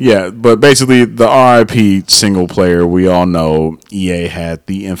 yeah, but basically the R.I.P. single player, we all know EA had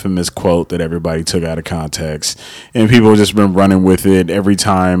the infamous quote that everybody took out of context, and people have just been running with it every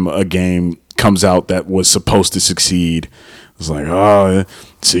time a game comes out that was supposed to succeed. It's like, oh,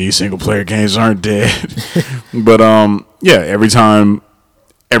 see, single player games aren't dead. But yeah, every time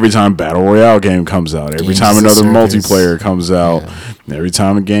Battle Royale game comes out, every time another multiplayer comes out, every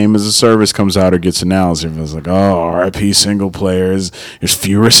time a game as a service comes out or gets announced, everyone's like, oh, RIP single players. There's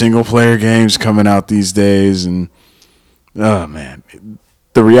fewer single player games coming out these days, and oh man,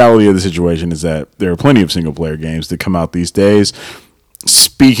 the reality of the situation is that there are plenty of single player games that come out these days.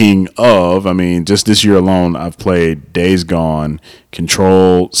 Speaking of, I mean, just this year alone, I've played Days Gone,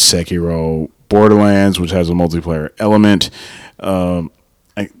 Control, Sekiro, Borderlands, which has a multiplayer element,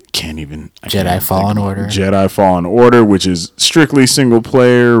 Jedi Fallen Order. Jedi Fallen Order, which is strictly single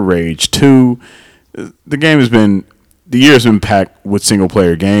player. Rage 2. The year's been packed with single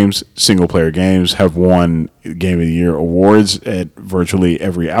player games. Single player games have won Game of the Year awards at virtually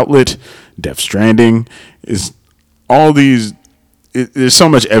every outlet. Death Stranding is all these. There's so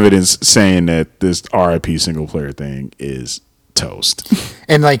much evidence saying that this RIP single player thing is toast.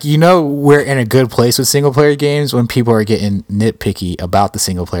 And we're in a good place with single player games when people are getting nitpicky about the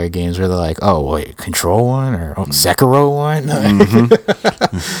single player games, where they're like, "Oh, wait, Control one or Sekiro one."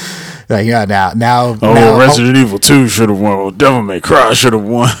 Now. Resident Evil 2 should have won. Well, Devil May Cry should have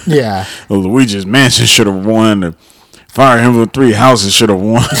won. Yeah. Luigi's Mansion should have won. Fire Emblem 3 Houses should have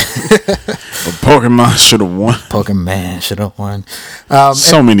won. Or Pokemon should have won. Pokemon should have won.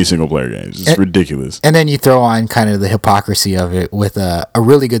 So many single player games. It's ridiculous. And then you throw on kind of the hypocrisy of it with a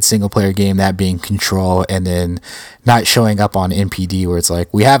really good single player game, that being Control, and then not showing up on NPD, where it's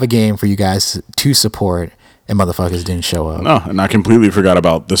like, we have a game for you guys to support, and motherfuckers didn't show up. No, and I completely forgot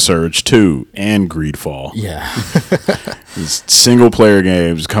about The Surge 2 and Greedfall. Yeah. It's single player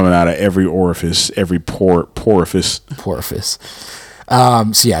games coming out of every orifice, every porifice.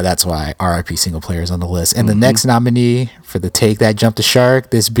 So yeah, that's why RIP single player is on the list. And the next nominee for the Take That Jump the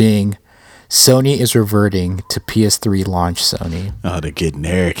Shark, this being Sony is reverting to PS3 launch Sony. Oh, they're getting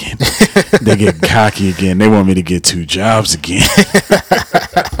arrogant. They get cocky again. They want me to get 2 jobs again.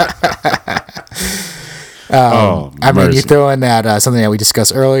 You throw in that something that we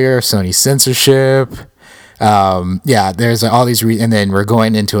discussed earlier, Sony censorship. There's all these, and then we're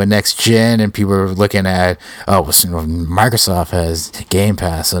going into a next gen, and people are looking at, Microsoft has Game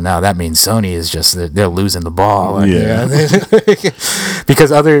Pass, so now that means Sony is just, they're losing the ball.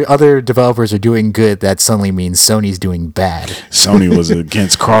 Because other developers are doing good, that suddenly means Sony's doing bad. Sony was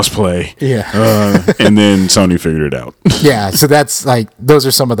against crossplay. And then Sony figured it out. So that's those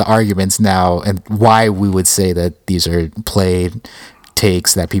are some of the arguments now, and why we would say that these are played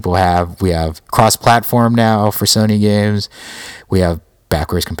takes that people have. We have cross-platform now for Sony games. We have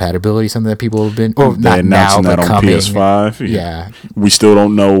backwards compatibility, something that people have been, not now, but coming. On PS5. Yeah. We still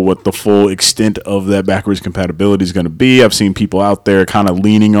don't know what the full extent of that backwards compatibility is going to be. I've seen people out there kind of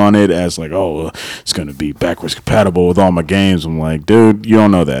leaning on it as it's going to be backwards compatible with all my games. I'm like, dude, you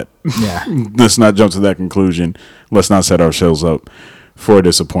don't know that. Yeah. Let's not jump to that conclusion. Let's not set ourselves up for a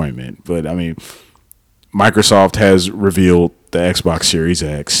disappointment. But I mean, Microsoft has revealed the Xbox Series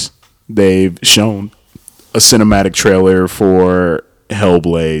X. They've shown a cinematic trailer for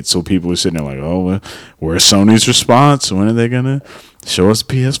Hellblade, so people are sitting there like, "Oh, where's Sony's response? When are they gonna show us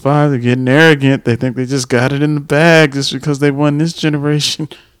PS5?" They're getting arrogant. They think they just got it in the bag just because they won this generation.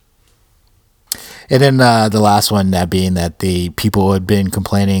 And then the last one, that being that the people had been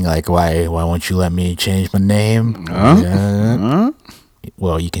complaining, like, why won't you let me change my name?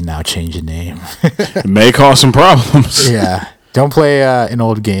 Well, you can now change your name. It may cause some problems. Yeah. Don't play an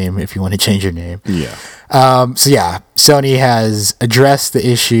old game if you want to change your name. Yeah. Sony has addressed the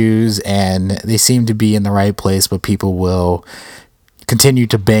issues, and they seem to be in the right place, but people will continue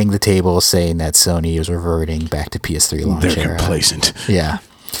to bang the table saying that Sony is reverting back to PS3 launch era. They're complacent. Yeah.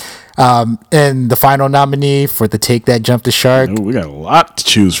 And the final nominee for the Take That Jump the Shark. Ooh, we got a lot to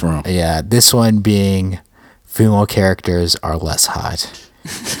choose from. Yeah, this one being female characters are less hot.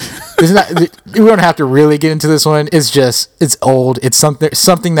 We don't have to really get into this one. It's old. It's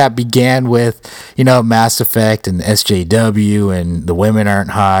something that began with, Mass Effect and SJW, and the women aren't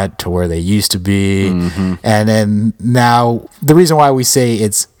hot to where they used to be. Mm-hmm. And then now, the reason why we say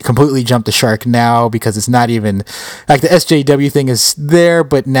it's completely jumped the shark now, because it's not even, the SJW thing is there,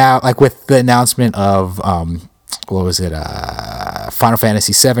 but now, with the announcement of, Final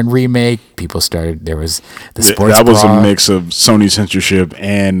Fantasy VII Remake, people started, there was the sports that was bra. a mix of Sony censorship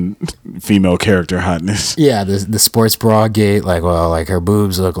and female character hotness. Yeah, the sports bra gate, her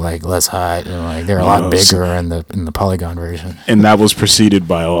boobs look less hot, and they're a lot bigger in the polygon version. And that was preceded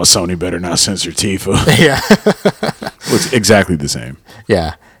by, Sony better not censor Tifa. Yeah. It's exactly the same.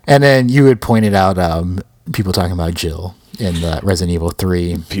 Yeah. And then you had pointed out people talking about Jill in Resident Evil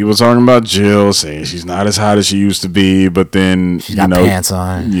 3. People talking about Jill, saying she's not as hot as she used to be, but then she's got pants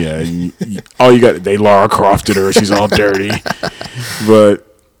on. Yeah, they Lara Crofted her. She's all dirty. But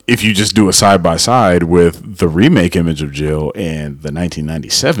if you just do a side by side with the remake image of Jill and the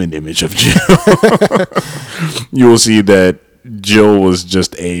 1997 image of Jill, you will see that Jill was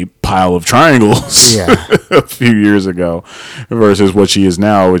just a pile of triangles a few years ago versus what she is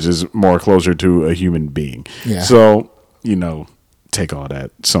now, which is more closer to a human being. Yeah. So, take all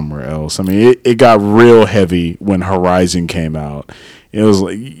that somewhere else. I mean, it got real heavy when Horizon came out, It was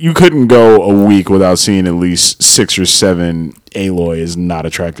like you couldn't go a week without seeing at least 6 or 7 Aloy is not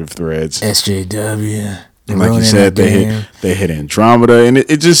attractive threads. SJW. Like you said, they hit Andromeda, and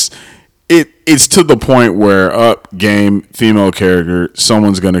it's to the point where game female character,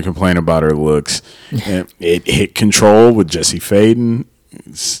 someone's gonna complain about her looks. And it hit Control with Jesse Faden.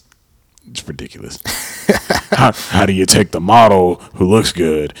 It's ridiculous. How do you take the model who looks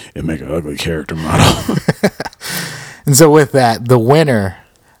good and make an ugly character model? And so with that, the winner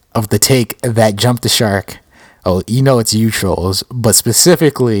of the take that jumped the shark, it's you trolls, but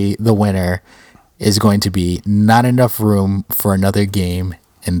specifically the winner is going to be Not Enough Room for Another Game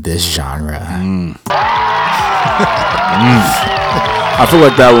in This Genre. I feel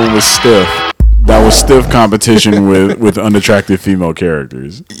like that one was stiff. That was stiff competition with unattractive female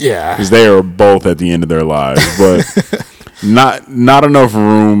characters. Yeah. Because they are both at the end of their lives. But not enough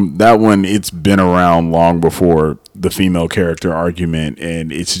room. That one, it's been around long before the female character argument,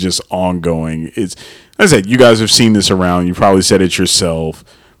 and it's just ongoing. It's, like I said, you guys have seen this around. You probably said it yourself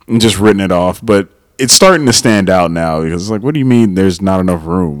and just written it off, but it's starting to stand out now because it's like, what do you mean there's not enough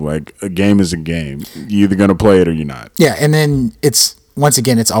room? Like, a game is a game. You're either going to play it or you're not. Yeah, and then once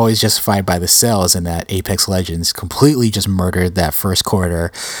again, it's always justified by the sales, and that Apex Legends completely just murdered that first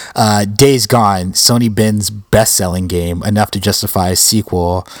quarter. Days Gone, Sony Ben's best-selling game, enough to justify a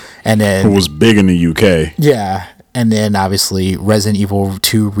sequel, and then it was big in the UK. Yeah, and then obviously Resident Evil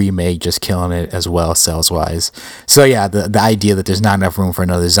 2 remake just killing it as well, sales-wise. So yeah, the idea that there's not enough room for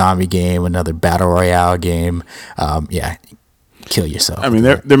another zombie game, another battle royale game, kill yourself. I mean,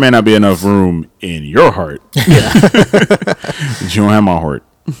 there may not be enough room in your heart. Yeah. But you don't have my heart.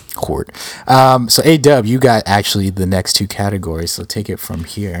 So A-Dub, you got actually the next 2 categories, so take it from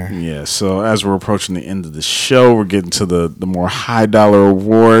here. Yeah, so as we're approaching the end of the show, we're getting to the more high dollar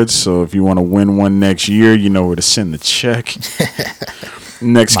awards. So if you want to win one next year, you know where to send the check.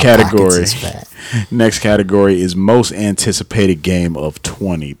 Next category is most anticipated game of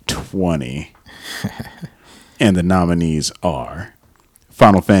 2020. And the nominees are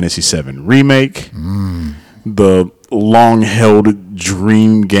Final Fantasy VII Remake, the long-held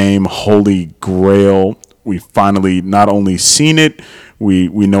dream game Holy Grail. We finally not only seen it, we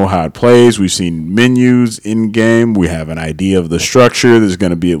know how it plays. We've seen menus in-game. We have an idea of the structure. There's going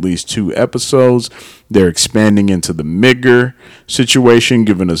to be at least 2 episodes. They're expanding into the Midgar situation,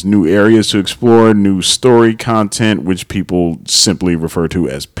 giving us new areas to explore, new story content, which people simply refer to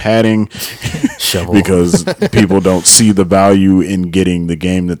as padding because people don't see the value in getting the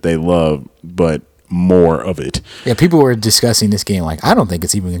game that they love, but more of it. Yeah, people were discussing this game like, I don't think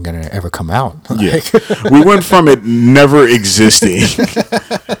it's even going to ever come out. Yeah. We went from it never existing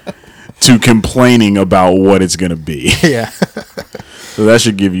to complaining about what it's going to be. Yeah. So that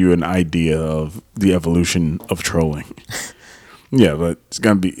should give you an idea of the evolution of trolling. Yeah, but it's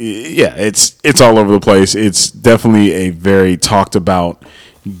going to be, it's all over the place. It's definitely a very talked about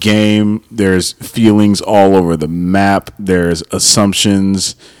game. There's feelings all over the map. There's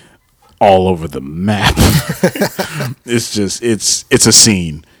assumptions all over the map. It's a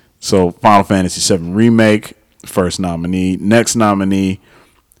scene. So Final Fantasy VII Remake, first nominee. Next nominee,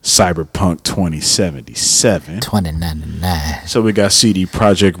 Cyberpunk 2077. 2099. So we got CD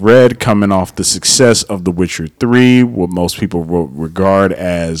Projekt Red coming off the success of The Witcher 3, what most people will regard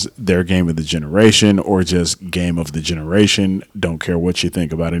as their game of the generation or just game of the generation. Don't care what you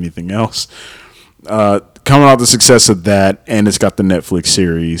think about anything else. Coming off the success of that, and it's got the Netflix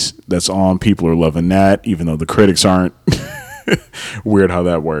series that's on. People are loving that, even though the critics aren't. Weird how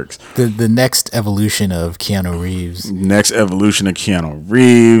that works. The next evolution of Keanu Reeves.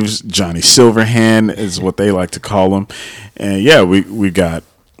 Johnny Silverhand is what they like to call him. And yeah, we got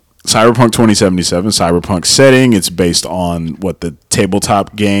Cyberpunk 2077, Cyberpunk setting. It's based on the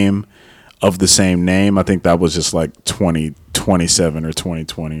tabletop game of the same name. I think that was just like 2027 or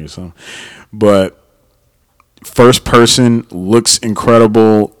 2020 or something. But first person, looks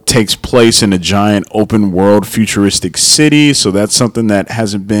incredible, takes place in a giant open world futuristic city. So that's something that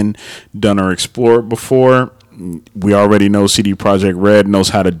hasn't been done or explored before. We already know CD Projekt Red knows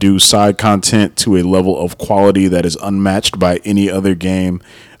how to do side content to a level of quality that is unmatched by any other game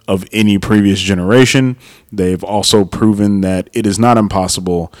of any previous generation. They've also proven that it is not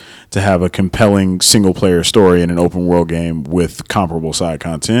impossible to have a compelling single player story in an open world game with comparable side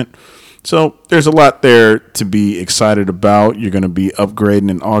content. So there's a lot there to be excited about. You're going to be upgrading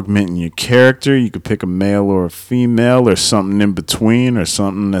and augmenting your character. You could pick a male or a female or something in between or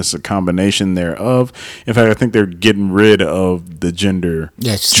something that's a combination thereof. In fact, I think they're getting rid of the gender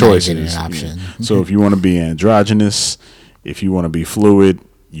choices. An option. So if you want to be androgynous, if you want to be fluid,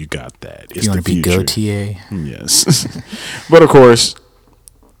 you got that. If you want to be Go TA. Yes. But of course,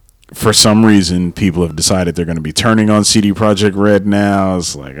 for some reason, people have decided they're going to be turning on CD Projekt Red now.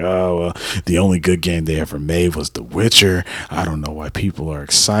 It's like, oh, well, the only good game they ever made was The Witcher. I don't know why people are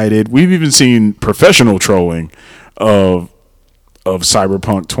excited. We've even seen professional trolling of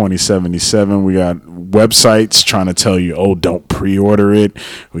Cyberpunk 2077. We got websites trying to tell you, oh, don't pre-order it.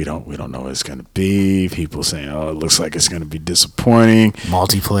 We don't know what it's going to be. People saying, oh, it looks like it's going to be disappointing.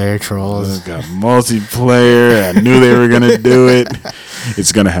 Multiplayer trolls. It's got multiplayer. I knew they were going to do it.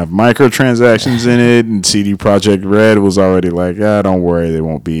 It's going to have microtransactions in it, and CD Projekt Red was already like, don't worry, they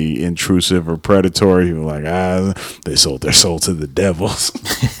won't be intrusive or predatory. People were like, they sold their soul to the devils.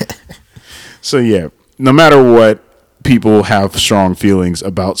 So yeah, no matter what, people have strong feelings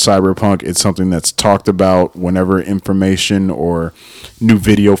about Cyberpunk. It's something that's talked about whenever information or new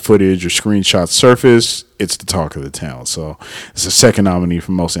video footage or screenshots surface. It's the talk of the town. So it's the second nominee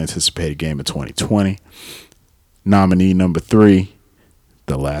for most anticipated game of 2020. Nominee number 3,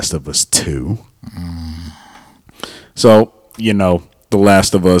 The Last of Us 2. So, The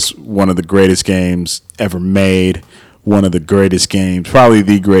Last of Us, one of the greatest games ever made. One of the greatest games, probably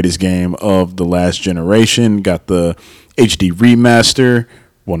the greatest game of the last generation. Got the HD remaster.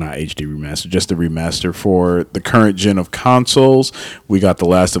 Well, not HD remaster, just the remaster for the current gen of consoles. We got The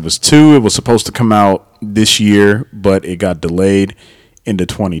Last of Us 2. It was supposed to come out this year, but it got delayed into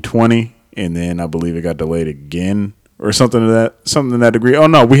 2020. And then I believe it got delayed again or something to that degree. Oh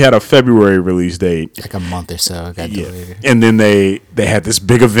no, we had a February release date, like a month or so. It got delayed, and then they had this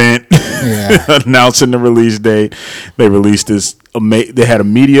big event announcing the release date. They released this. They had a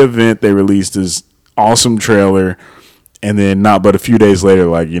media event. They released this awesome trailer, and then not but a few days later,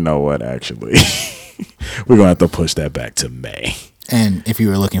 like, you know what? Actually, we're gonna have to push that back to May. And if you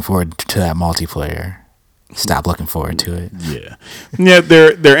were looking forward to that multiplayer, stop looking forward to it. Yeah.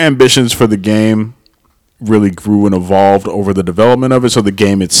 Their ambitions for the game really grew and evolved over the development of it. So the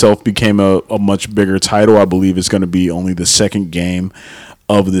game itself became a much bigger title. I believe it's going to be only the second game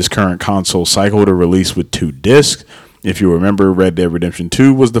of this current console cycle to release with 2 discs. If you remember, Red Dead Redemption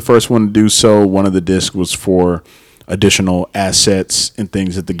 2 was the first one to do so. One of the discs was for additional assets and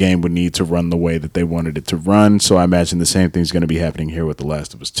things that the game would need to run the way that they wanted it to run. So I imagine the same thing is going to be happening here with The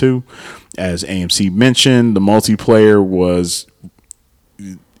Last of Us 2. As AMC mentioned, the multiplayer was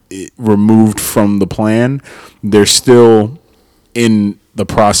removed from the plan. They're still in the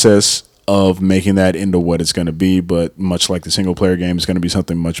process of making that into what it's going to be, but much like the single player game, it's going to be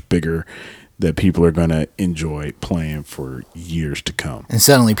something much bigger that people are going to enjoy playing for years to come. And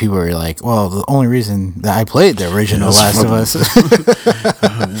suddenly people are like, well, the only reason that I played the original Last of Us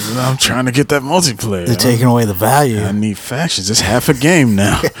I'm trying to get that multiplayer. They're taking away the value. I need factions. It's half a game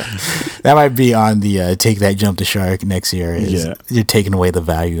now. That might be on the Take That Jump to Shark next year. You're taking away the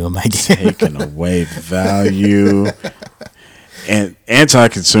value of my game. Taking away value. And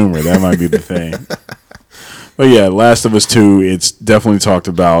anti-consumer, that might be the thing. But yeah, Last of Us 2, it's definitely talked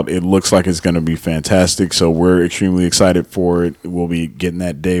about. It looks like it's going to be fantastic, so we're extremely excited for it. We'll be getting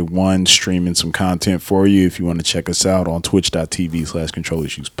that day one, streaming some content for you if you want to check us out on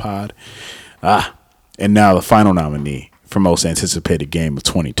twitch.tv/controlissuespod. And now the final nominee for most anticipated game of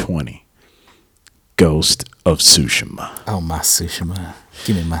 2020, Ghost of Tsushima. Oh, my Tsushima.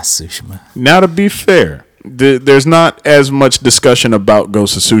 Give me my Tsushima. Now, to be fair, there's not as much discussion about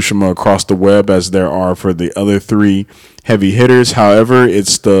Ghost of Tsushima across the web as there are for the other 3 heavy hitters. However,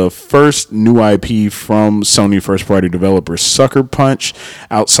 it's the first new IP from Sony first-party developer Sucker Punch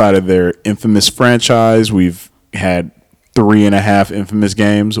outside of their Infamous franchise. We've had 3.5 Infamous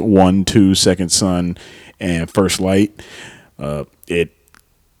games, 1, 2, Second Son, and First Light. It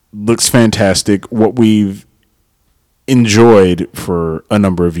looks fantastic. What we've enjoyed for a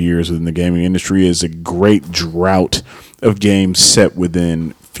number of years within the gaming industry is a great drought of games set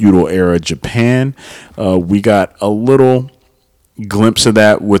within feudal era Japan. We got a little glimpse of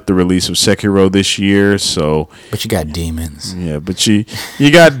that with the release of Sekiro this year. But you got demons. Yeah, but you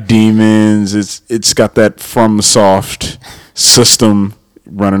got demons. It's got that FromSoft system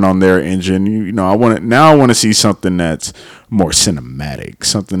running on their engine. I want to see something that's more cinematic,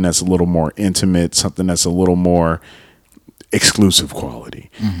 something that's a little more intimate, something that's a little more exclusive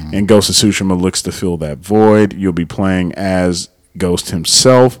quality. Mm-hmm. And Ghost of Tsushima looks to fill that void. You'll be playing as Ghost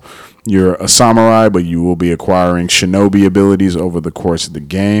himself. You're a samurai, but you will be acquiring shinobi abilities over the course of the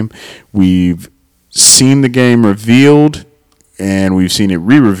game. We've seen the game revealed, and we've seen it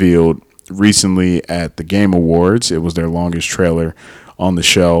re-revealed recently at the Game Awards. It was their longest trailer on the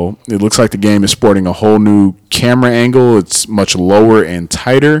show. It looks like the game is sporting a whole new camera angle. It's much lower and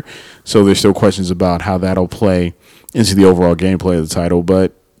tighter, so there's still questions about how that'll play into the overall gameplay of the title,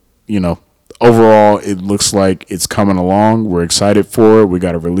 but overall, it looks like it's coming along. We're excited for it. We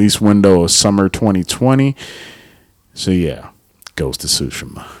got a release window of summer 2020. So, yeah, Ghost of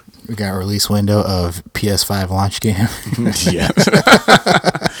Tsushima. We got a release window of PS5 launch game. Yes.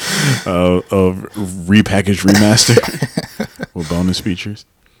 Of repackaged remaster with bonus features.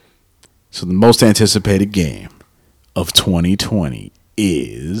 So, the most anticipated game of 2020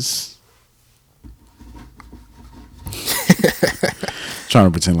 is... Trying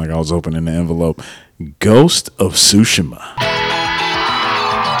to pretend like I was opening the envelope. Ghost of Tsushima.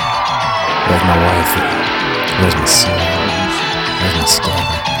 Where's my wife? Where's my son? Where's my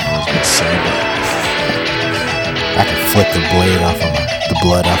stabber? Where's my saber? I can flick the blade off of the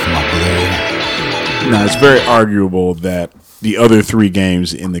blood off of my blade. Now, it's very arguable that the other three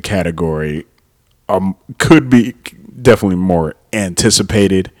games in the category could be definitely more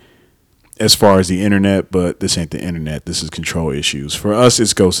anticipated as far as the internet, but this ain't the internet. This is control issues. For us,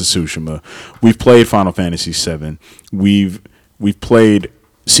 it's Ghost of Tsushima. We've played Final Fantasy VII. We've played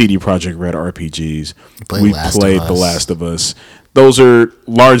CD Projekt Red RPGs. We've played The Last of Us. Those are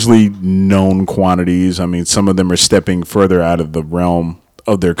largely known quantities. I mean, some of them are stepping further out of the realm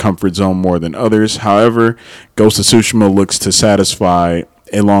of their comfort zone more than others. However, Ghost of Tsushima looks to satisfy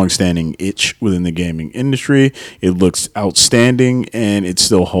a long-standing itch within the gaming industry. It looks outstanding, and it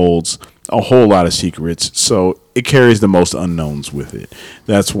still holds a whole lot of secrets, so it carries the most unknowns with it.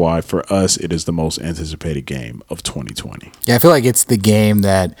 That's why for us it is the most anticipated game of 2020. Yeah, I feel like it's the game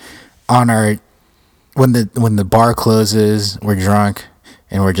that on our when the bar closes, we're drunk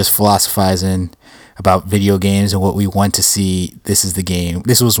and we're just philosophizing about video games and what we want to see. This is the game.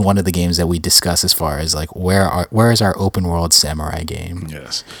 This was one of the games that we discussed as far as like where is our open world samurai game?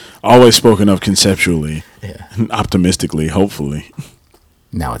 Yes, always spoken of conceptually, yeah, optimistically, hopefully.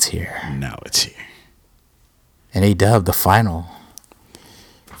 Now it's here. And A-Dub, the final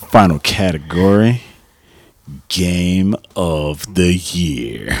category, Game of the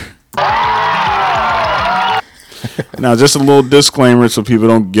Year. Now, just a little disclaimer so people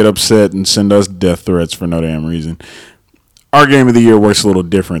don't get upset and send us death threats for no damn reason. Our Game of the Year works a little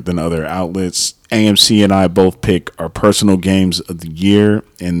different than other outlets. AMC and I both pick our personal games of the year,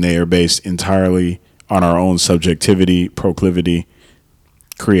 and they are based entirely on our own subjectivity, proclivity,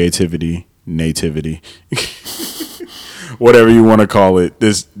 creativity, nativity, whatever you want to call it.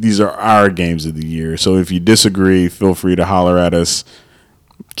 These are our games of the year. So if you disagree, feel free to holler at us.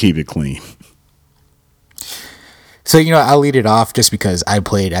 Keep it clean. So, I'll lead it off just because I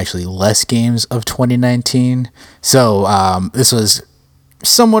played actually less games of 2019. So this was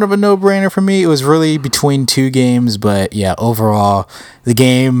somewhat of a no-brainer for me. It was really between two games, but yeah, overall, the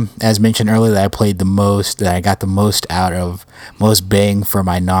game, as mentioned earlier, that I played the most, that I got the most out of, most bang for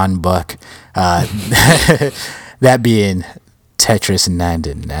my non-buck, that being Tetris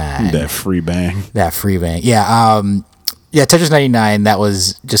 99. That free bang. Yeah, Tetris 99, that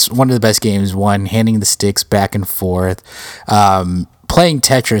was just one of the best games. One, handing the sticks back and forth. Playing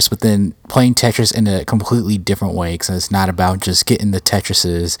Tetris, but then playing Tetris in a completely different way, because it's not about just getting the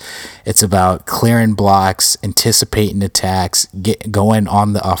Tetrises. It's about clearing blocks, anticipating attacks, going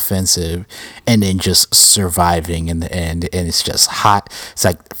on the offensive, and then just surviving in the end. And it's just hot. It's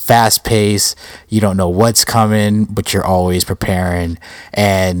like fast pace. You don't know what's coming, but you're always preparing.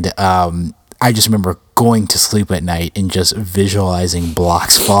 And I just remember going to sleep at night and just visualizing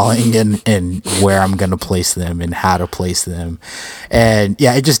blocks falling and where I'm going to place them and how to place them. And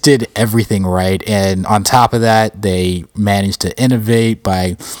yeah, it just did everything right. And on top of that, they managed to innovate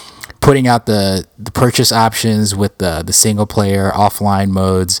by putting out the purchase options with the single player offline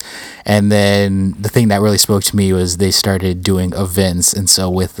modes. And then the thing that really spoke to me was they started doing events. And so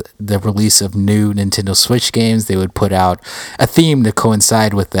with the release of new Nintendo Switch games, they would put out a theme to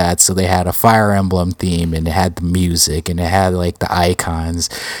coincide with that. So they had a Fire Emblem theme, and it had the music, and it had like the icons.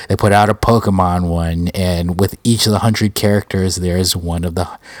 They put out a Pokemon one, and with each of the 100 characters, there's one of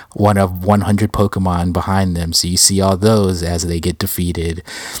 100 Pokemon behind them. So you see all those as they get defeated.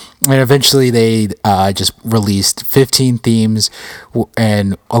 And eventually they just released 15 themes,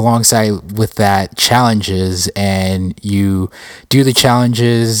 and alongside with that, challenges. And you do the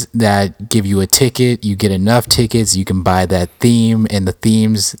challenges that give you a ticket. You get enough tickets, you can buy that theme. And the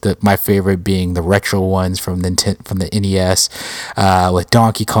themes, my favorite being the retro ones from the NES, with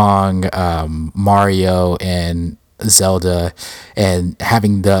Donkey Kong, Mario, and Zelda, and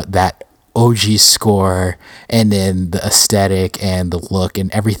having that OG score, and then the aesthetic and the look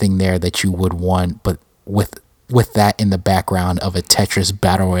and everything there that you would want, but with that in the background of a Tetris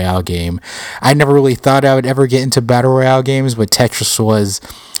Battle Royale game. I never really thought I would ever get into Battle Royale games, but Tetris was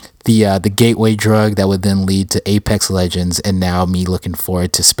the gateway drug that would then lead to Apex Legends, and now me looking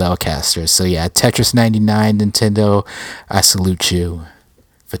forward to Spellcaster. So yeah, Tetris 99, Nintendo, I salute you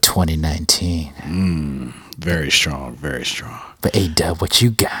for 2019. Very strong, very strong. But A-Dub, what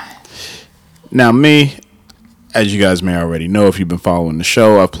you got? Now me, as you guys may already know, if you've been following the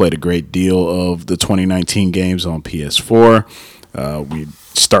show, I've played a great deal of the 2019 games on PS4. We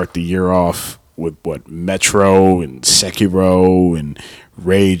start the year off with Metro and Sekiro and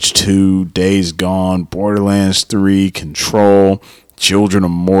Rage 2, Days Gone, Borderlands 3, Control, Children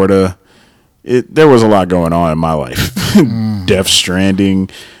of Morta. There was a lot going on in my life. Death Stranding,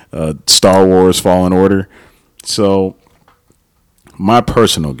 Star Wars Fallen Order. So my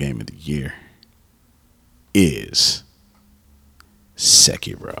personal game of the year is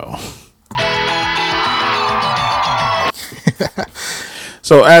Sekiro.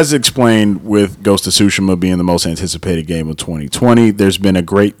 So as explained, with Ghost of Tsushima being the most anticipated game of 2020, there's been a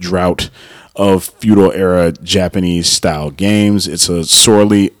great drought of feudal era Japanese style games. It's a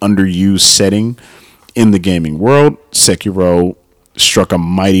sorely underused setting in the gaming world. Sekiro struck a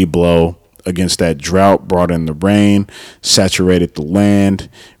mighty blow against that drought, brought in the rain, saturated the land.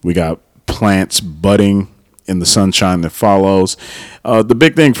 We got plants budding in the sunshine that follows. The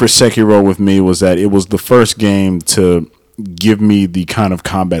big thing for Sekiro with me was that it was the first game to give me the kind of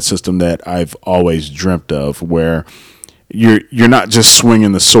combat system that I've always dreamt of, where you're not just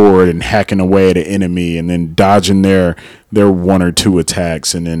swinging the sword and hacking away at an enemy and then dodging their one or two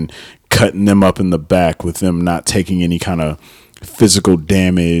attacks and then cutting them up in the back with them not taking any kind of physical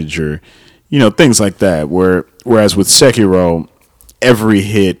damage or things like that. Whereas with Sekiro, every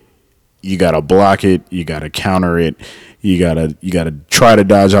hit you gotta block it, you gotta counter it, you gotta try to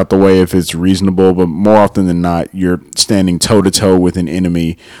dodge out the way if it's reasonable, but more often than not, you're standing toe to toe with an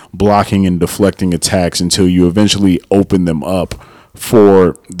enemy, blocking and deflecting attacks until you eventually open them up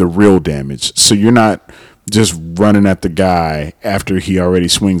for the real damage. So you're not just running at the guy after he already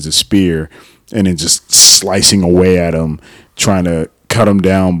swings a spear and then just slicing away at him, trying to cut him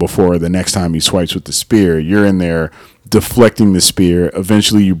down before the next time he swipes with the spear. You're in there deflecting the spear.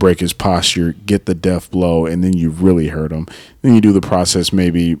 Eventually you break his posture, get the death blow, and then you really hurt him. Then you do the process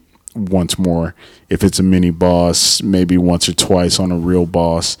maybe once more. If it's a mini boss, maybe once or twice on a real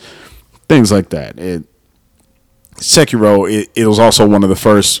boss. Things like that. Sekiro, it was also one of the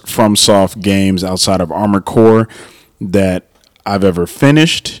first FromSoft games outside of Armored Core that I've ever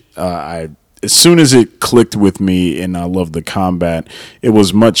finished. As soon as it clicked with me and I loved the combat, it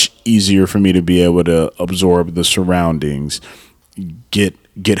was much easier for me to be able to absorb the surroundings, get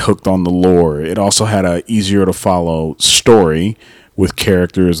hooked on the lore. It also had a easier to follow story with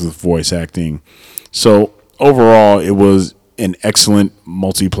characters, with voice acting. So overall, it was an excellent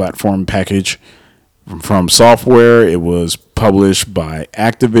multi-platform package from software. It was published by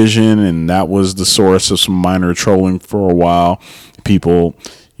Activision, and that was the source of some minor trolling for a while. People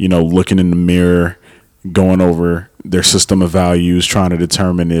looking in the mirror, going over their system of values, trying to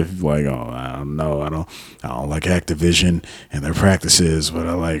determine if I don't know, I don't like Activision and their practices, but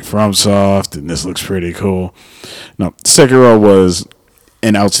I like FromSoft and this looks pretty cool. No, Sekiro was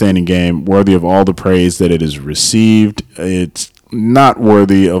an outstanding game, worthy of all the praise that it has received. It's not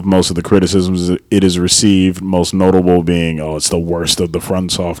worthy of most of the criticisms it has received, most notable being, it's the worst of the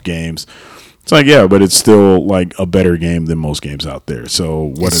FromSoft games. It's like, yeah, but it's still like a better game than most games out there. So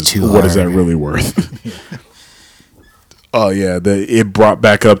what is that really worth? Oh yeah, it brought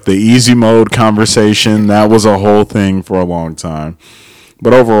back up the easy mode conversation. That was a whole thing for a long time.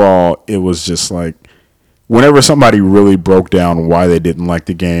 But overall, it was just like, whenever somebody really broke down why they didn't like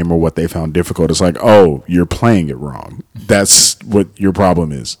the game or what they found difficult, it's like, oh, you're playing it wrong. That's what your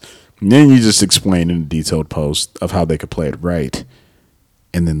problem is. And then you just explain in a detailed post of how they could play it right.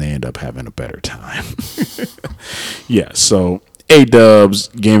 And then they end up having a better time. Yeah, so A-Dub's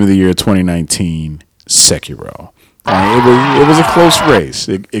Game of the Year 2019, Sekiro. It was a close race.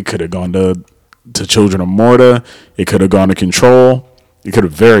 It could have gone to Children of Morta. It could have gone to Control. It could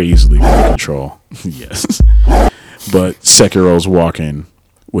have very easily gone to Control. Yes. But Sekiro's walking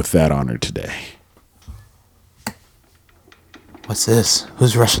with that honor today. What's this?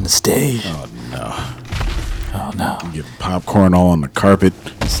 Who's rushing the stage? Oh, no. Oh, no. Get popcorn all on the carpet.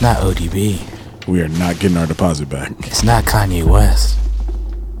 It's not ODB. We are not getting our deposit back. It's not Kanye West.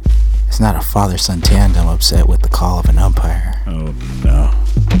 It's not a father-son tandem upset with the call of an umpire. Oh, no.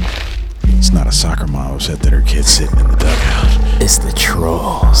 It's not a soccer mom upset that her kid's sitting in the dugout. It's the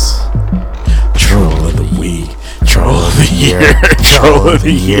trolls. Troll of the week. Troll of the year. Troll of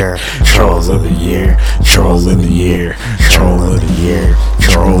the year. Trolls of the year. Troll in the year. Troll of the year.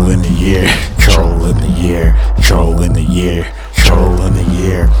 Troll in the year. Troll in the year. Troll in the year. Troll in the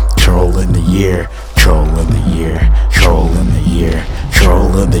year. in the year, troll in the year, troll in the year,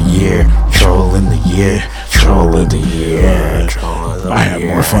 troll in the year, troll in the year, troll in the year, troll in the year. I had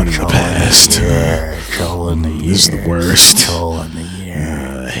more fun in the past. Troll in the year. This is the worst. Troll in the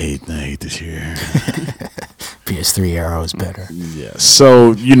year. I hate this year. PS3 era was better. Yeah.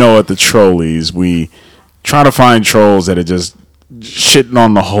 So, at the Trollies, we try to find trolls that are just shitting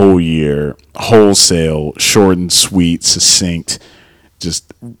on the whole year, wholesale, short and sweet, succinct.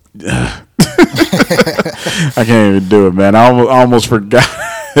 Just, I can't even do it, man. I almost forgot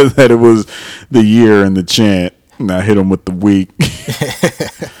that it was the year in the chant. And I hit him with the week.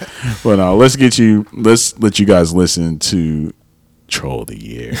 But let's let you guys listen to Troll of the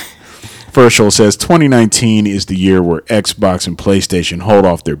Year. First troll says 2019 is the year where Xbox and PlayStation hold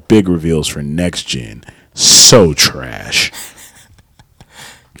off their big reveals for next gen. So trash.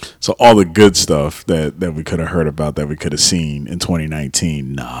 So all the good stuff that we could have heard about, that we could have seen in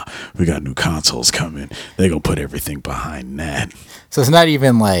 2019, we got new consoles coming. They're going to put everything behind that. So it's not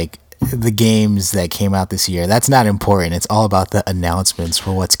even like the games that came out this year. That's not important. It's all about the announcements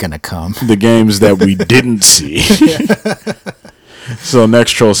for what's going to come. The games that we didn't see. So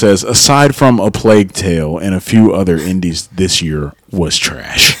next troll says, aside from A Plague Tale and a few other indies, this year was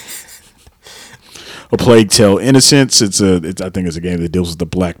trash. A Plague Tale Innocence, I think it's a game that deals with the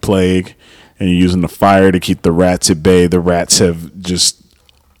Black Plague, and you're using the fire to keep the rats at bay. The rats have just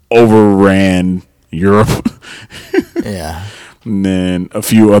overran Europe. Yeah. And then a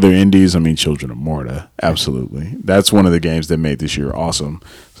few other indies. Children of Morta, absolutely. That's one of the games that made this year awesome.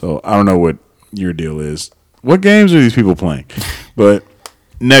 So I don't know what your deal is. What games are these people playing? But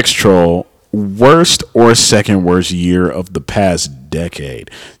next troll, worst or second worst year of the past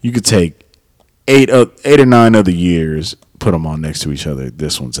decade. You could take 8 or 9 other years, put them on next to each other.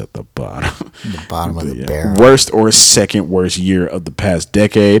 This one's at the bottom. The bottom of the barrel. Worst or second worst year of the past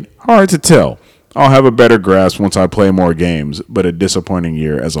decade? Hard to tell. I'll have a better grasp once I play more games, but a disappointing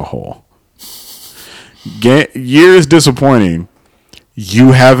year as a whole. Year is disappointing.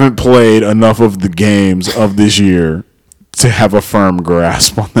 You haven't played enough of the games of this year to have a firm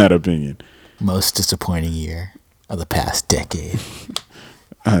grasp on that opinion. Most disappointing year of the past decade.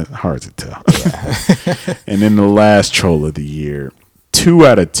 Hard to tell. Yeah. And then the last troll of the year, 2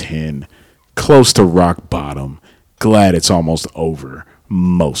 out of 10, close to rock bottom. Glad it's almost over,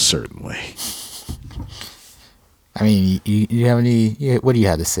 most certainly. You have any? What do you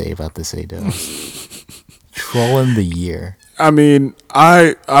have to say about this, Ado? Trolling the year.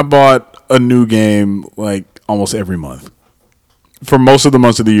 I bought a new game like almost every month. For most of the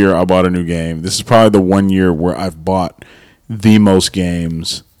months of the year, I bought a new game. This is probably the one year where I've bought the most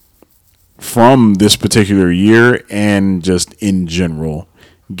games from this particular year, and just in general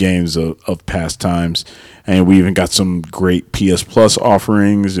games of past times. And we even got some great PS Plus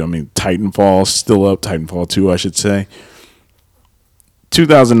offerings. Titanfall still up, Titanfall 2 I should say.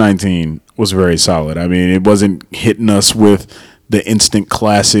 2019 was very solid. It wasn't hitting us with the instant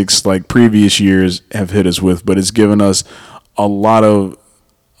classics like previous years have hit us with, but it's given us a lot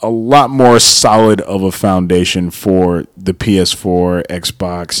more solid of a foundation for the PS4,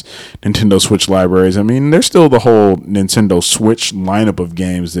 Xbox, Nintendo Switch libraries. There's still the whole Nintendo Switch lineup of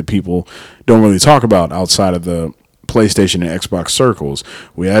games that people don't really talk about outside of the PlayStation and Xbox circles.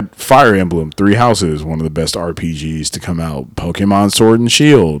 We had Fire Emblem, Three Houses, one of the best RPGs to come out. Pokemon Sword and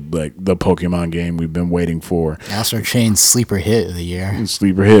Shield, like the Pokemon game we've been waiting for. Astro Chain's sleeper hit of the year.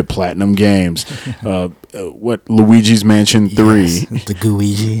 Sleeper hit, Platinum Games. Luigi's Mansion 3. Yes, the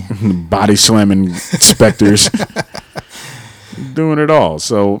Gooigi. Body slamming specters. Doing it all.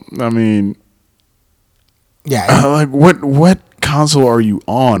 So, yeah. What console are you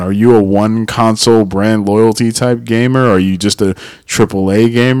on? Are you a one console brand loyalty type gamer? Are you just a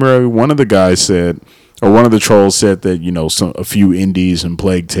AAA gamer? One of the guys said, or one of the trolls said that, a few indies and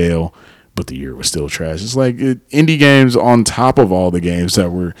Plague Tale, but the year was still trash. It's like indie games on top of all the games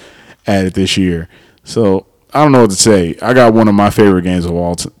that were added this year. So I don't know what to say. I got one of my favorite games of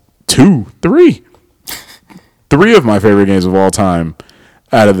all time. Three of my favorite games of all time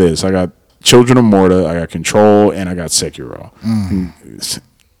out of this. I got Children of Morta, I got Control, and I got Sekiro.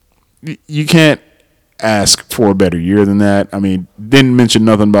 You can't ask for a better year than that. Didn't mention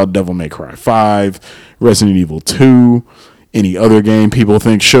nothing about Devil May Cry 5, Resident Evil 2, any other game people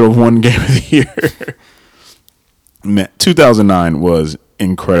think should have won Game of the Year. Man, 2009 was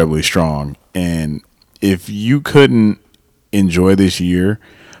incredibly strong, and if you couldn't enjoy this year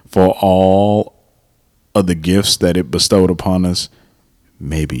for all of the gifts that it bestowed upon us,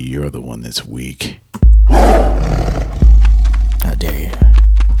 maybe you're the one that's weak. How dare you?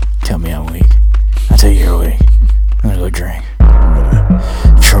 Tell me I'm weak. I'll tell you you're weak. I'm gonna go drink.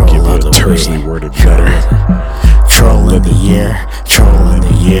 Troll Give you of a the Conversely worded better. Troll of the year, troll of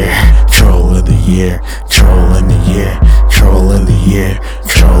the year, troll of the year, troll of the year, troll of the year,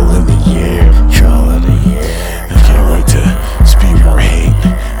 troll of the year, troll of the year. I can't wait to spew more hate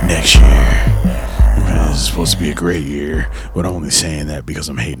next year. It's supposed to be a great year, but I'm only saying that because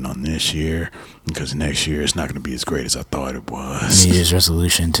I'm hating on this year, because next year it's not going to be as great as I thought it was. New Year's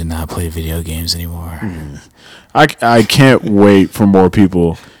resolution to not play video games anymore. I can't wait for more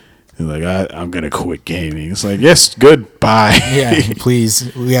people. Like, I'm going to quit gaming. It's like, yes, good, bye. Yeah,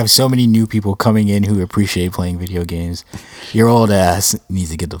 please. We have so many new people coming in who appreciate playing video games. Your old ass needs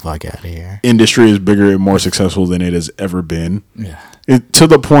to get the fuck out of here. Industry is bigger and more successful than it has ever been. Yeah. To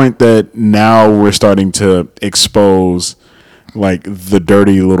the point that now we're starting to expose, like, the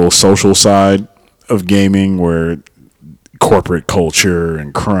dirty little social side of gaming where corporate culture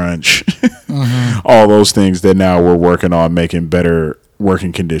and crunch, all those things that now we're working on making better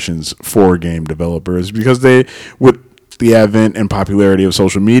working conditions for game developers, because they, with the advent and popularity of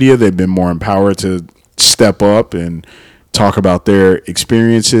social media, they've been more empowered to step up and talk about their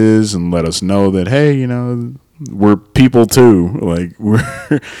experiences and let us know that, hey, you know, we're people too. Like,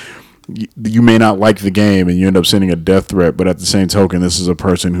 you may not like the game and you end up sending a death threat, but at the same token, this is a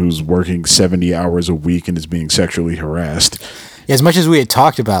person who's working 70 hours a week and is being sexually harassed. As much as we had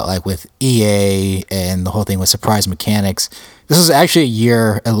talked about, like, with EA and the whole thing with surprise mechanics, this was actually a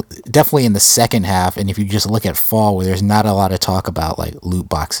year, definitely in the second half, and if you just look at fall, where there's not a lot of talk about, like, loot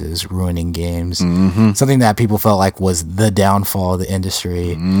boxes ruining games, something that people felt like was the downfall of the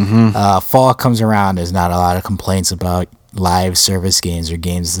industry. Fall comes around, there's not a lot of complaints about live service games or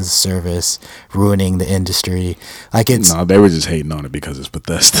games as a service ruining the industry. Like, it's No, they were just hating on it because it's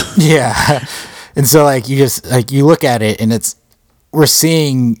Bethesda. yeah. And so, like, you just, like, you look at it and we're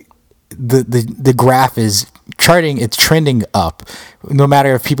seeing the graph is charting, it's trending up. No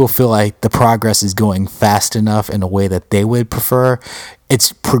matter if people feel like the progress is going fast enough in a way that they would prefer,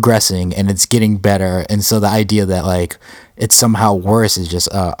 it's progressing and it's getting better. And so the idea that, like, it's somehow worse is just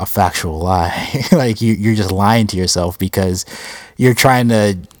a factual lie. Like, you're just lying to yourself because you're trying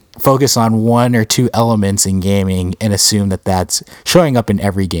to focus on one or two elements in gaming and assume that that's showing up in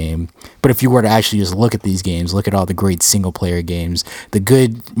every game. But if you were to actually just look at these games, look at all the great single player games, the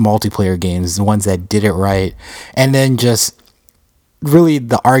good multiplayer games, the ones that did it right, and then just really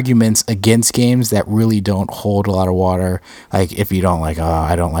the arguments against games that really don't hold a lot of water. Like, if you don't like, oh,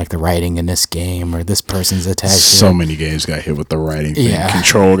 I don't like the writing in this game, or this person's attached. So many games got hit with the writing thing. Yeah.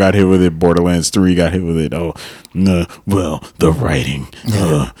 Control got hit with it. Borderlands 3 got hit with it. Oh, no, well, the writing.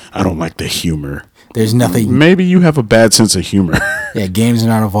 I don't like the humor. There's nothing. Maybe you have a bad sense of humor. Yeah, games are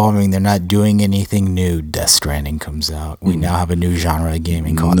not evolving. They're not doing anything new. Death Stranding comes out. We now have a new genre of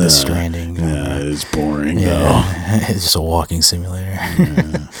gaming called Death Stranding. Yeah, it's boring, yeah, though. It's just a walking simulator.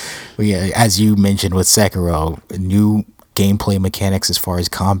 But yeah, as you mentioned with Sekiro, new gameplay mechanics as far as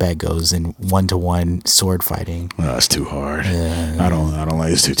combat goes and one-to-one sword fighting. Well, it's too hard. I don't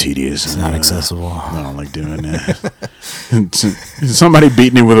like. It's too tedious. It's not accessible. I don't like doing that. Somebody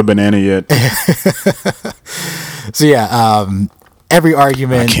beat me with a banana yet? So yeah, every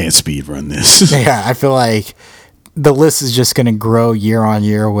argument. I can't speed run this. Yeah, I feel like the list is just going to grow year on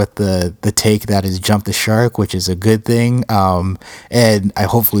year with the take that is jump the shark, which is a good thing. And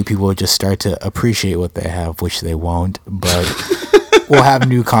hopefully people will just start to appreciate what they have, which they won't. But we'll have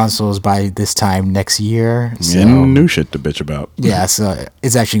new consoles by this time next year. So, and new shit to bitch about. Yeah, so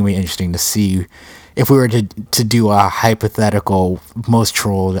it's actually going to be interesting to see. If we were to do a hypothetical most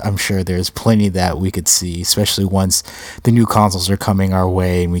trolled, I'm sure there's plenty that we could see, especially once the new consoles are coming our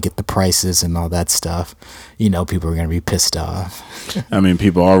way and we get the prices and all that stuff. You know, people are going to be pissed off. I mean,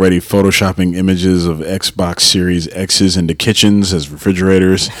 people are already photoshopping images of Xbox Series X's into kitchens as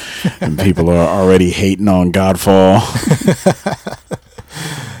refrigerators, and people are already hating on Godfall.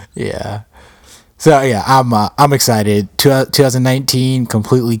 Yeah. So yeah, I'm excited. 2019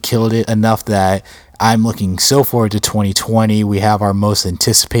 completely killed it enough that I'm looking so forward to 2020. We have our most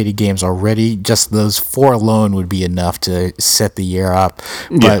anticipated games already. Just those 4 alone would be enough to set the year up.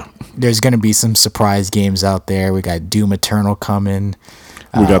 But there's going to be some surprise games out there. We got Doom Eternal coming.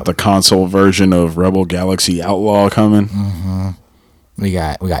 We got the console version of Rebel Galaxy Outlaw coming. Mm-hmm. We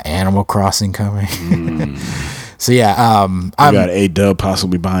got Animal Crossing coming. So yeah, we got A-Dub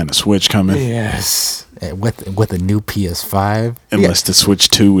possibly buying a Switch coming. Yes, with a new PS5, unless the Switch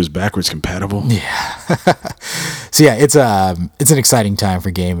 2 is backwards compatible. Yeah. So yeah, it's an exciting time for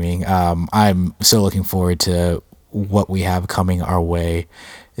gaming. I'm so looking forward to what we have coming our way.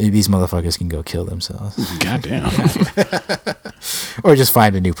 These motherfuckers can go kill themselves. Goddamn. Or just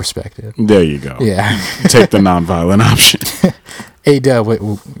find a new perspective. There you go. Yeah. Take the nonviolent option. Hey, Dub,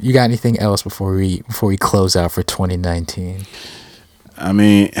 you got anything else before we close out for 2019? I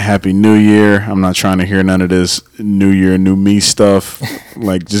mean, Happy New Year. I'm not trying to hear none of this New Year, new me stuff.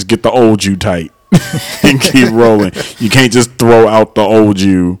 Like, just get the old you tight and keep rolling. You can't just throw out the old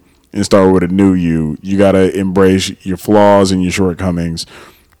you and start with a new you. You got to embrace your flaws and your shortcomings,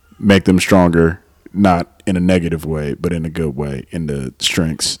 make them stronger, not in a negative way, but in a good way, in the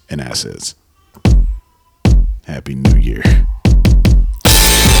strengths and assets. Happy New Year.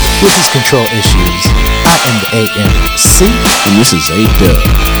 This is Control Issues. I am the AMC. And this is A-Dub.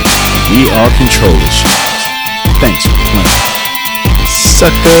 We are Control Issues. Thanks for playing.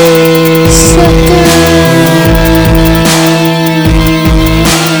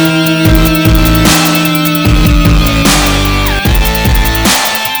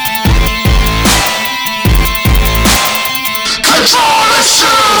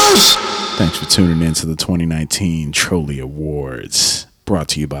 Thanks for tuning in to the 2019 Trolley Awards. Brought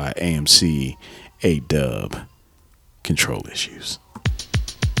to you by AMC, A-Dub, Control Issues.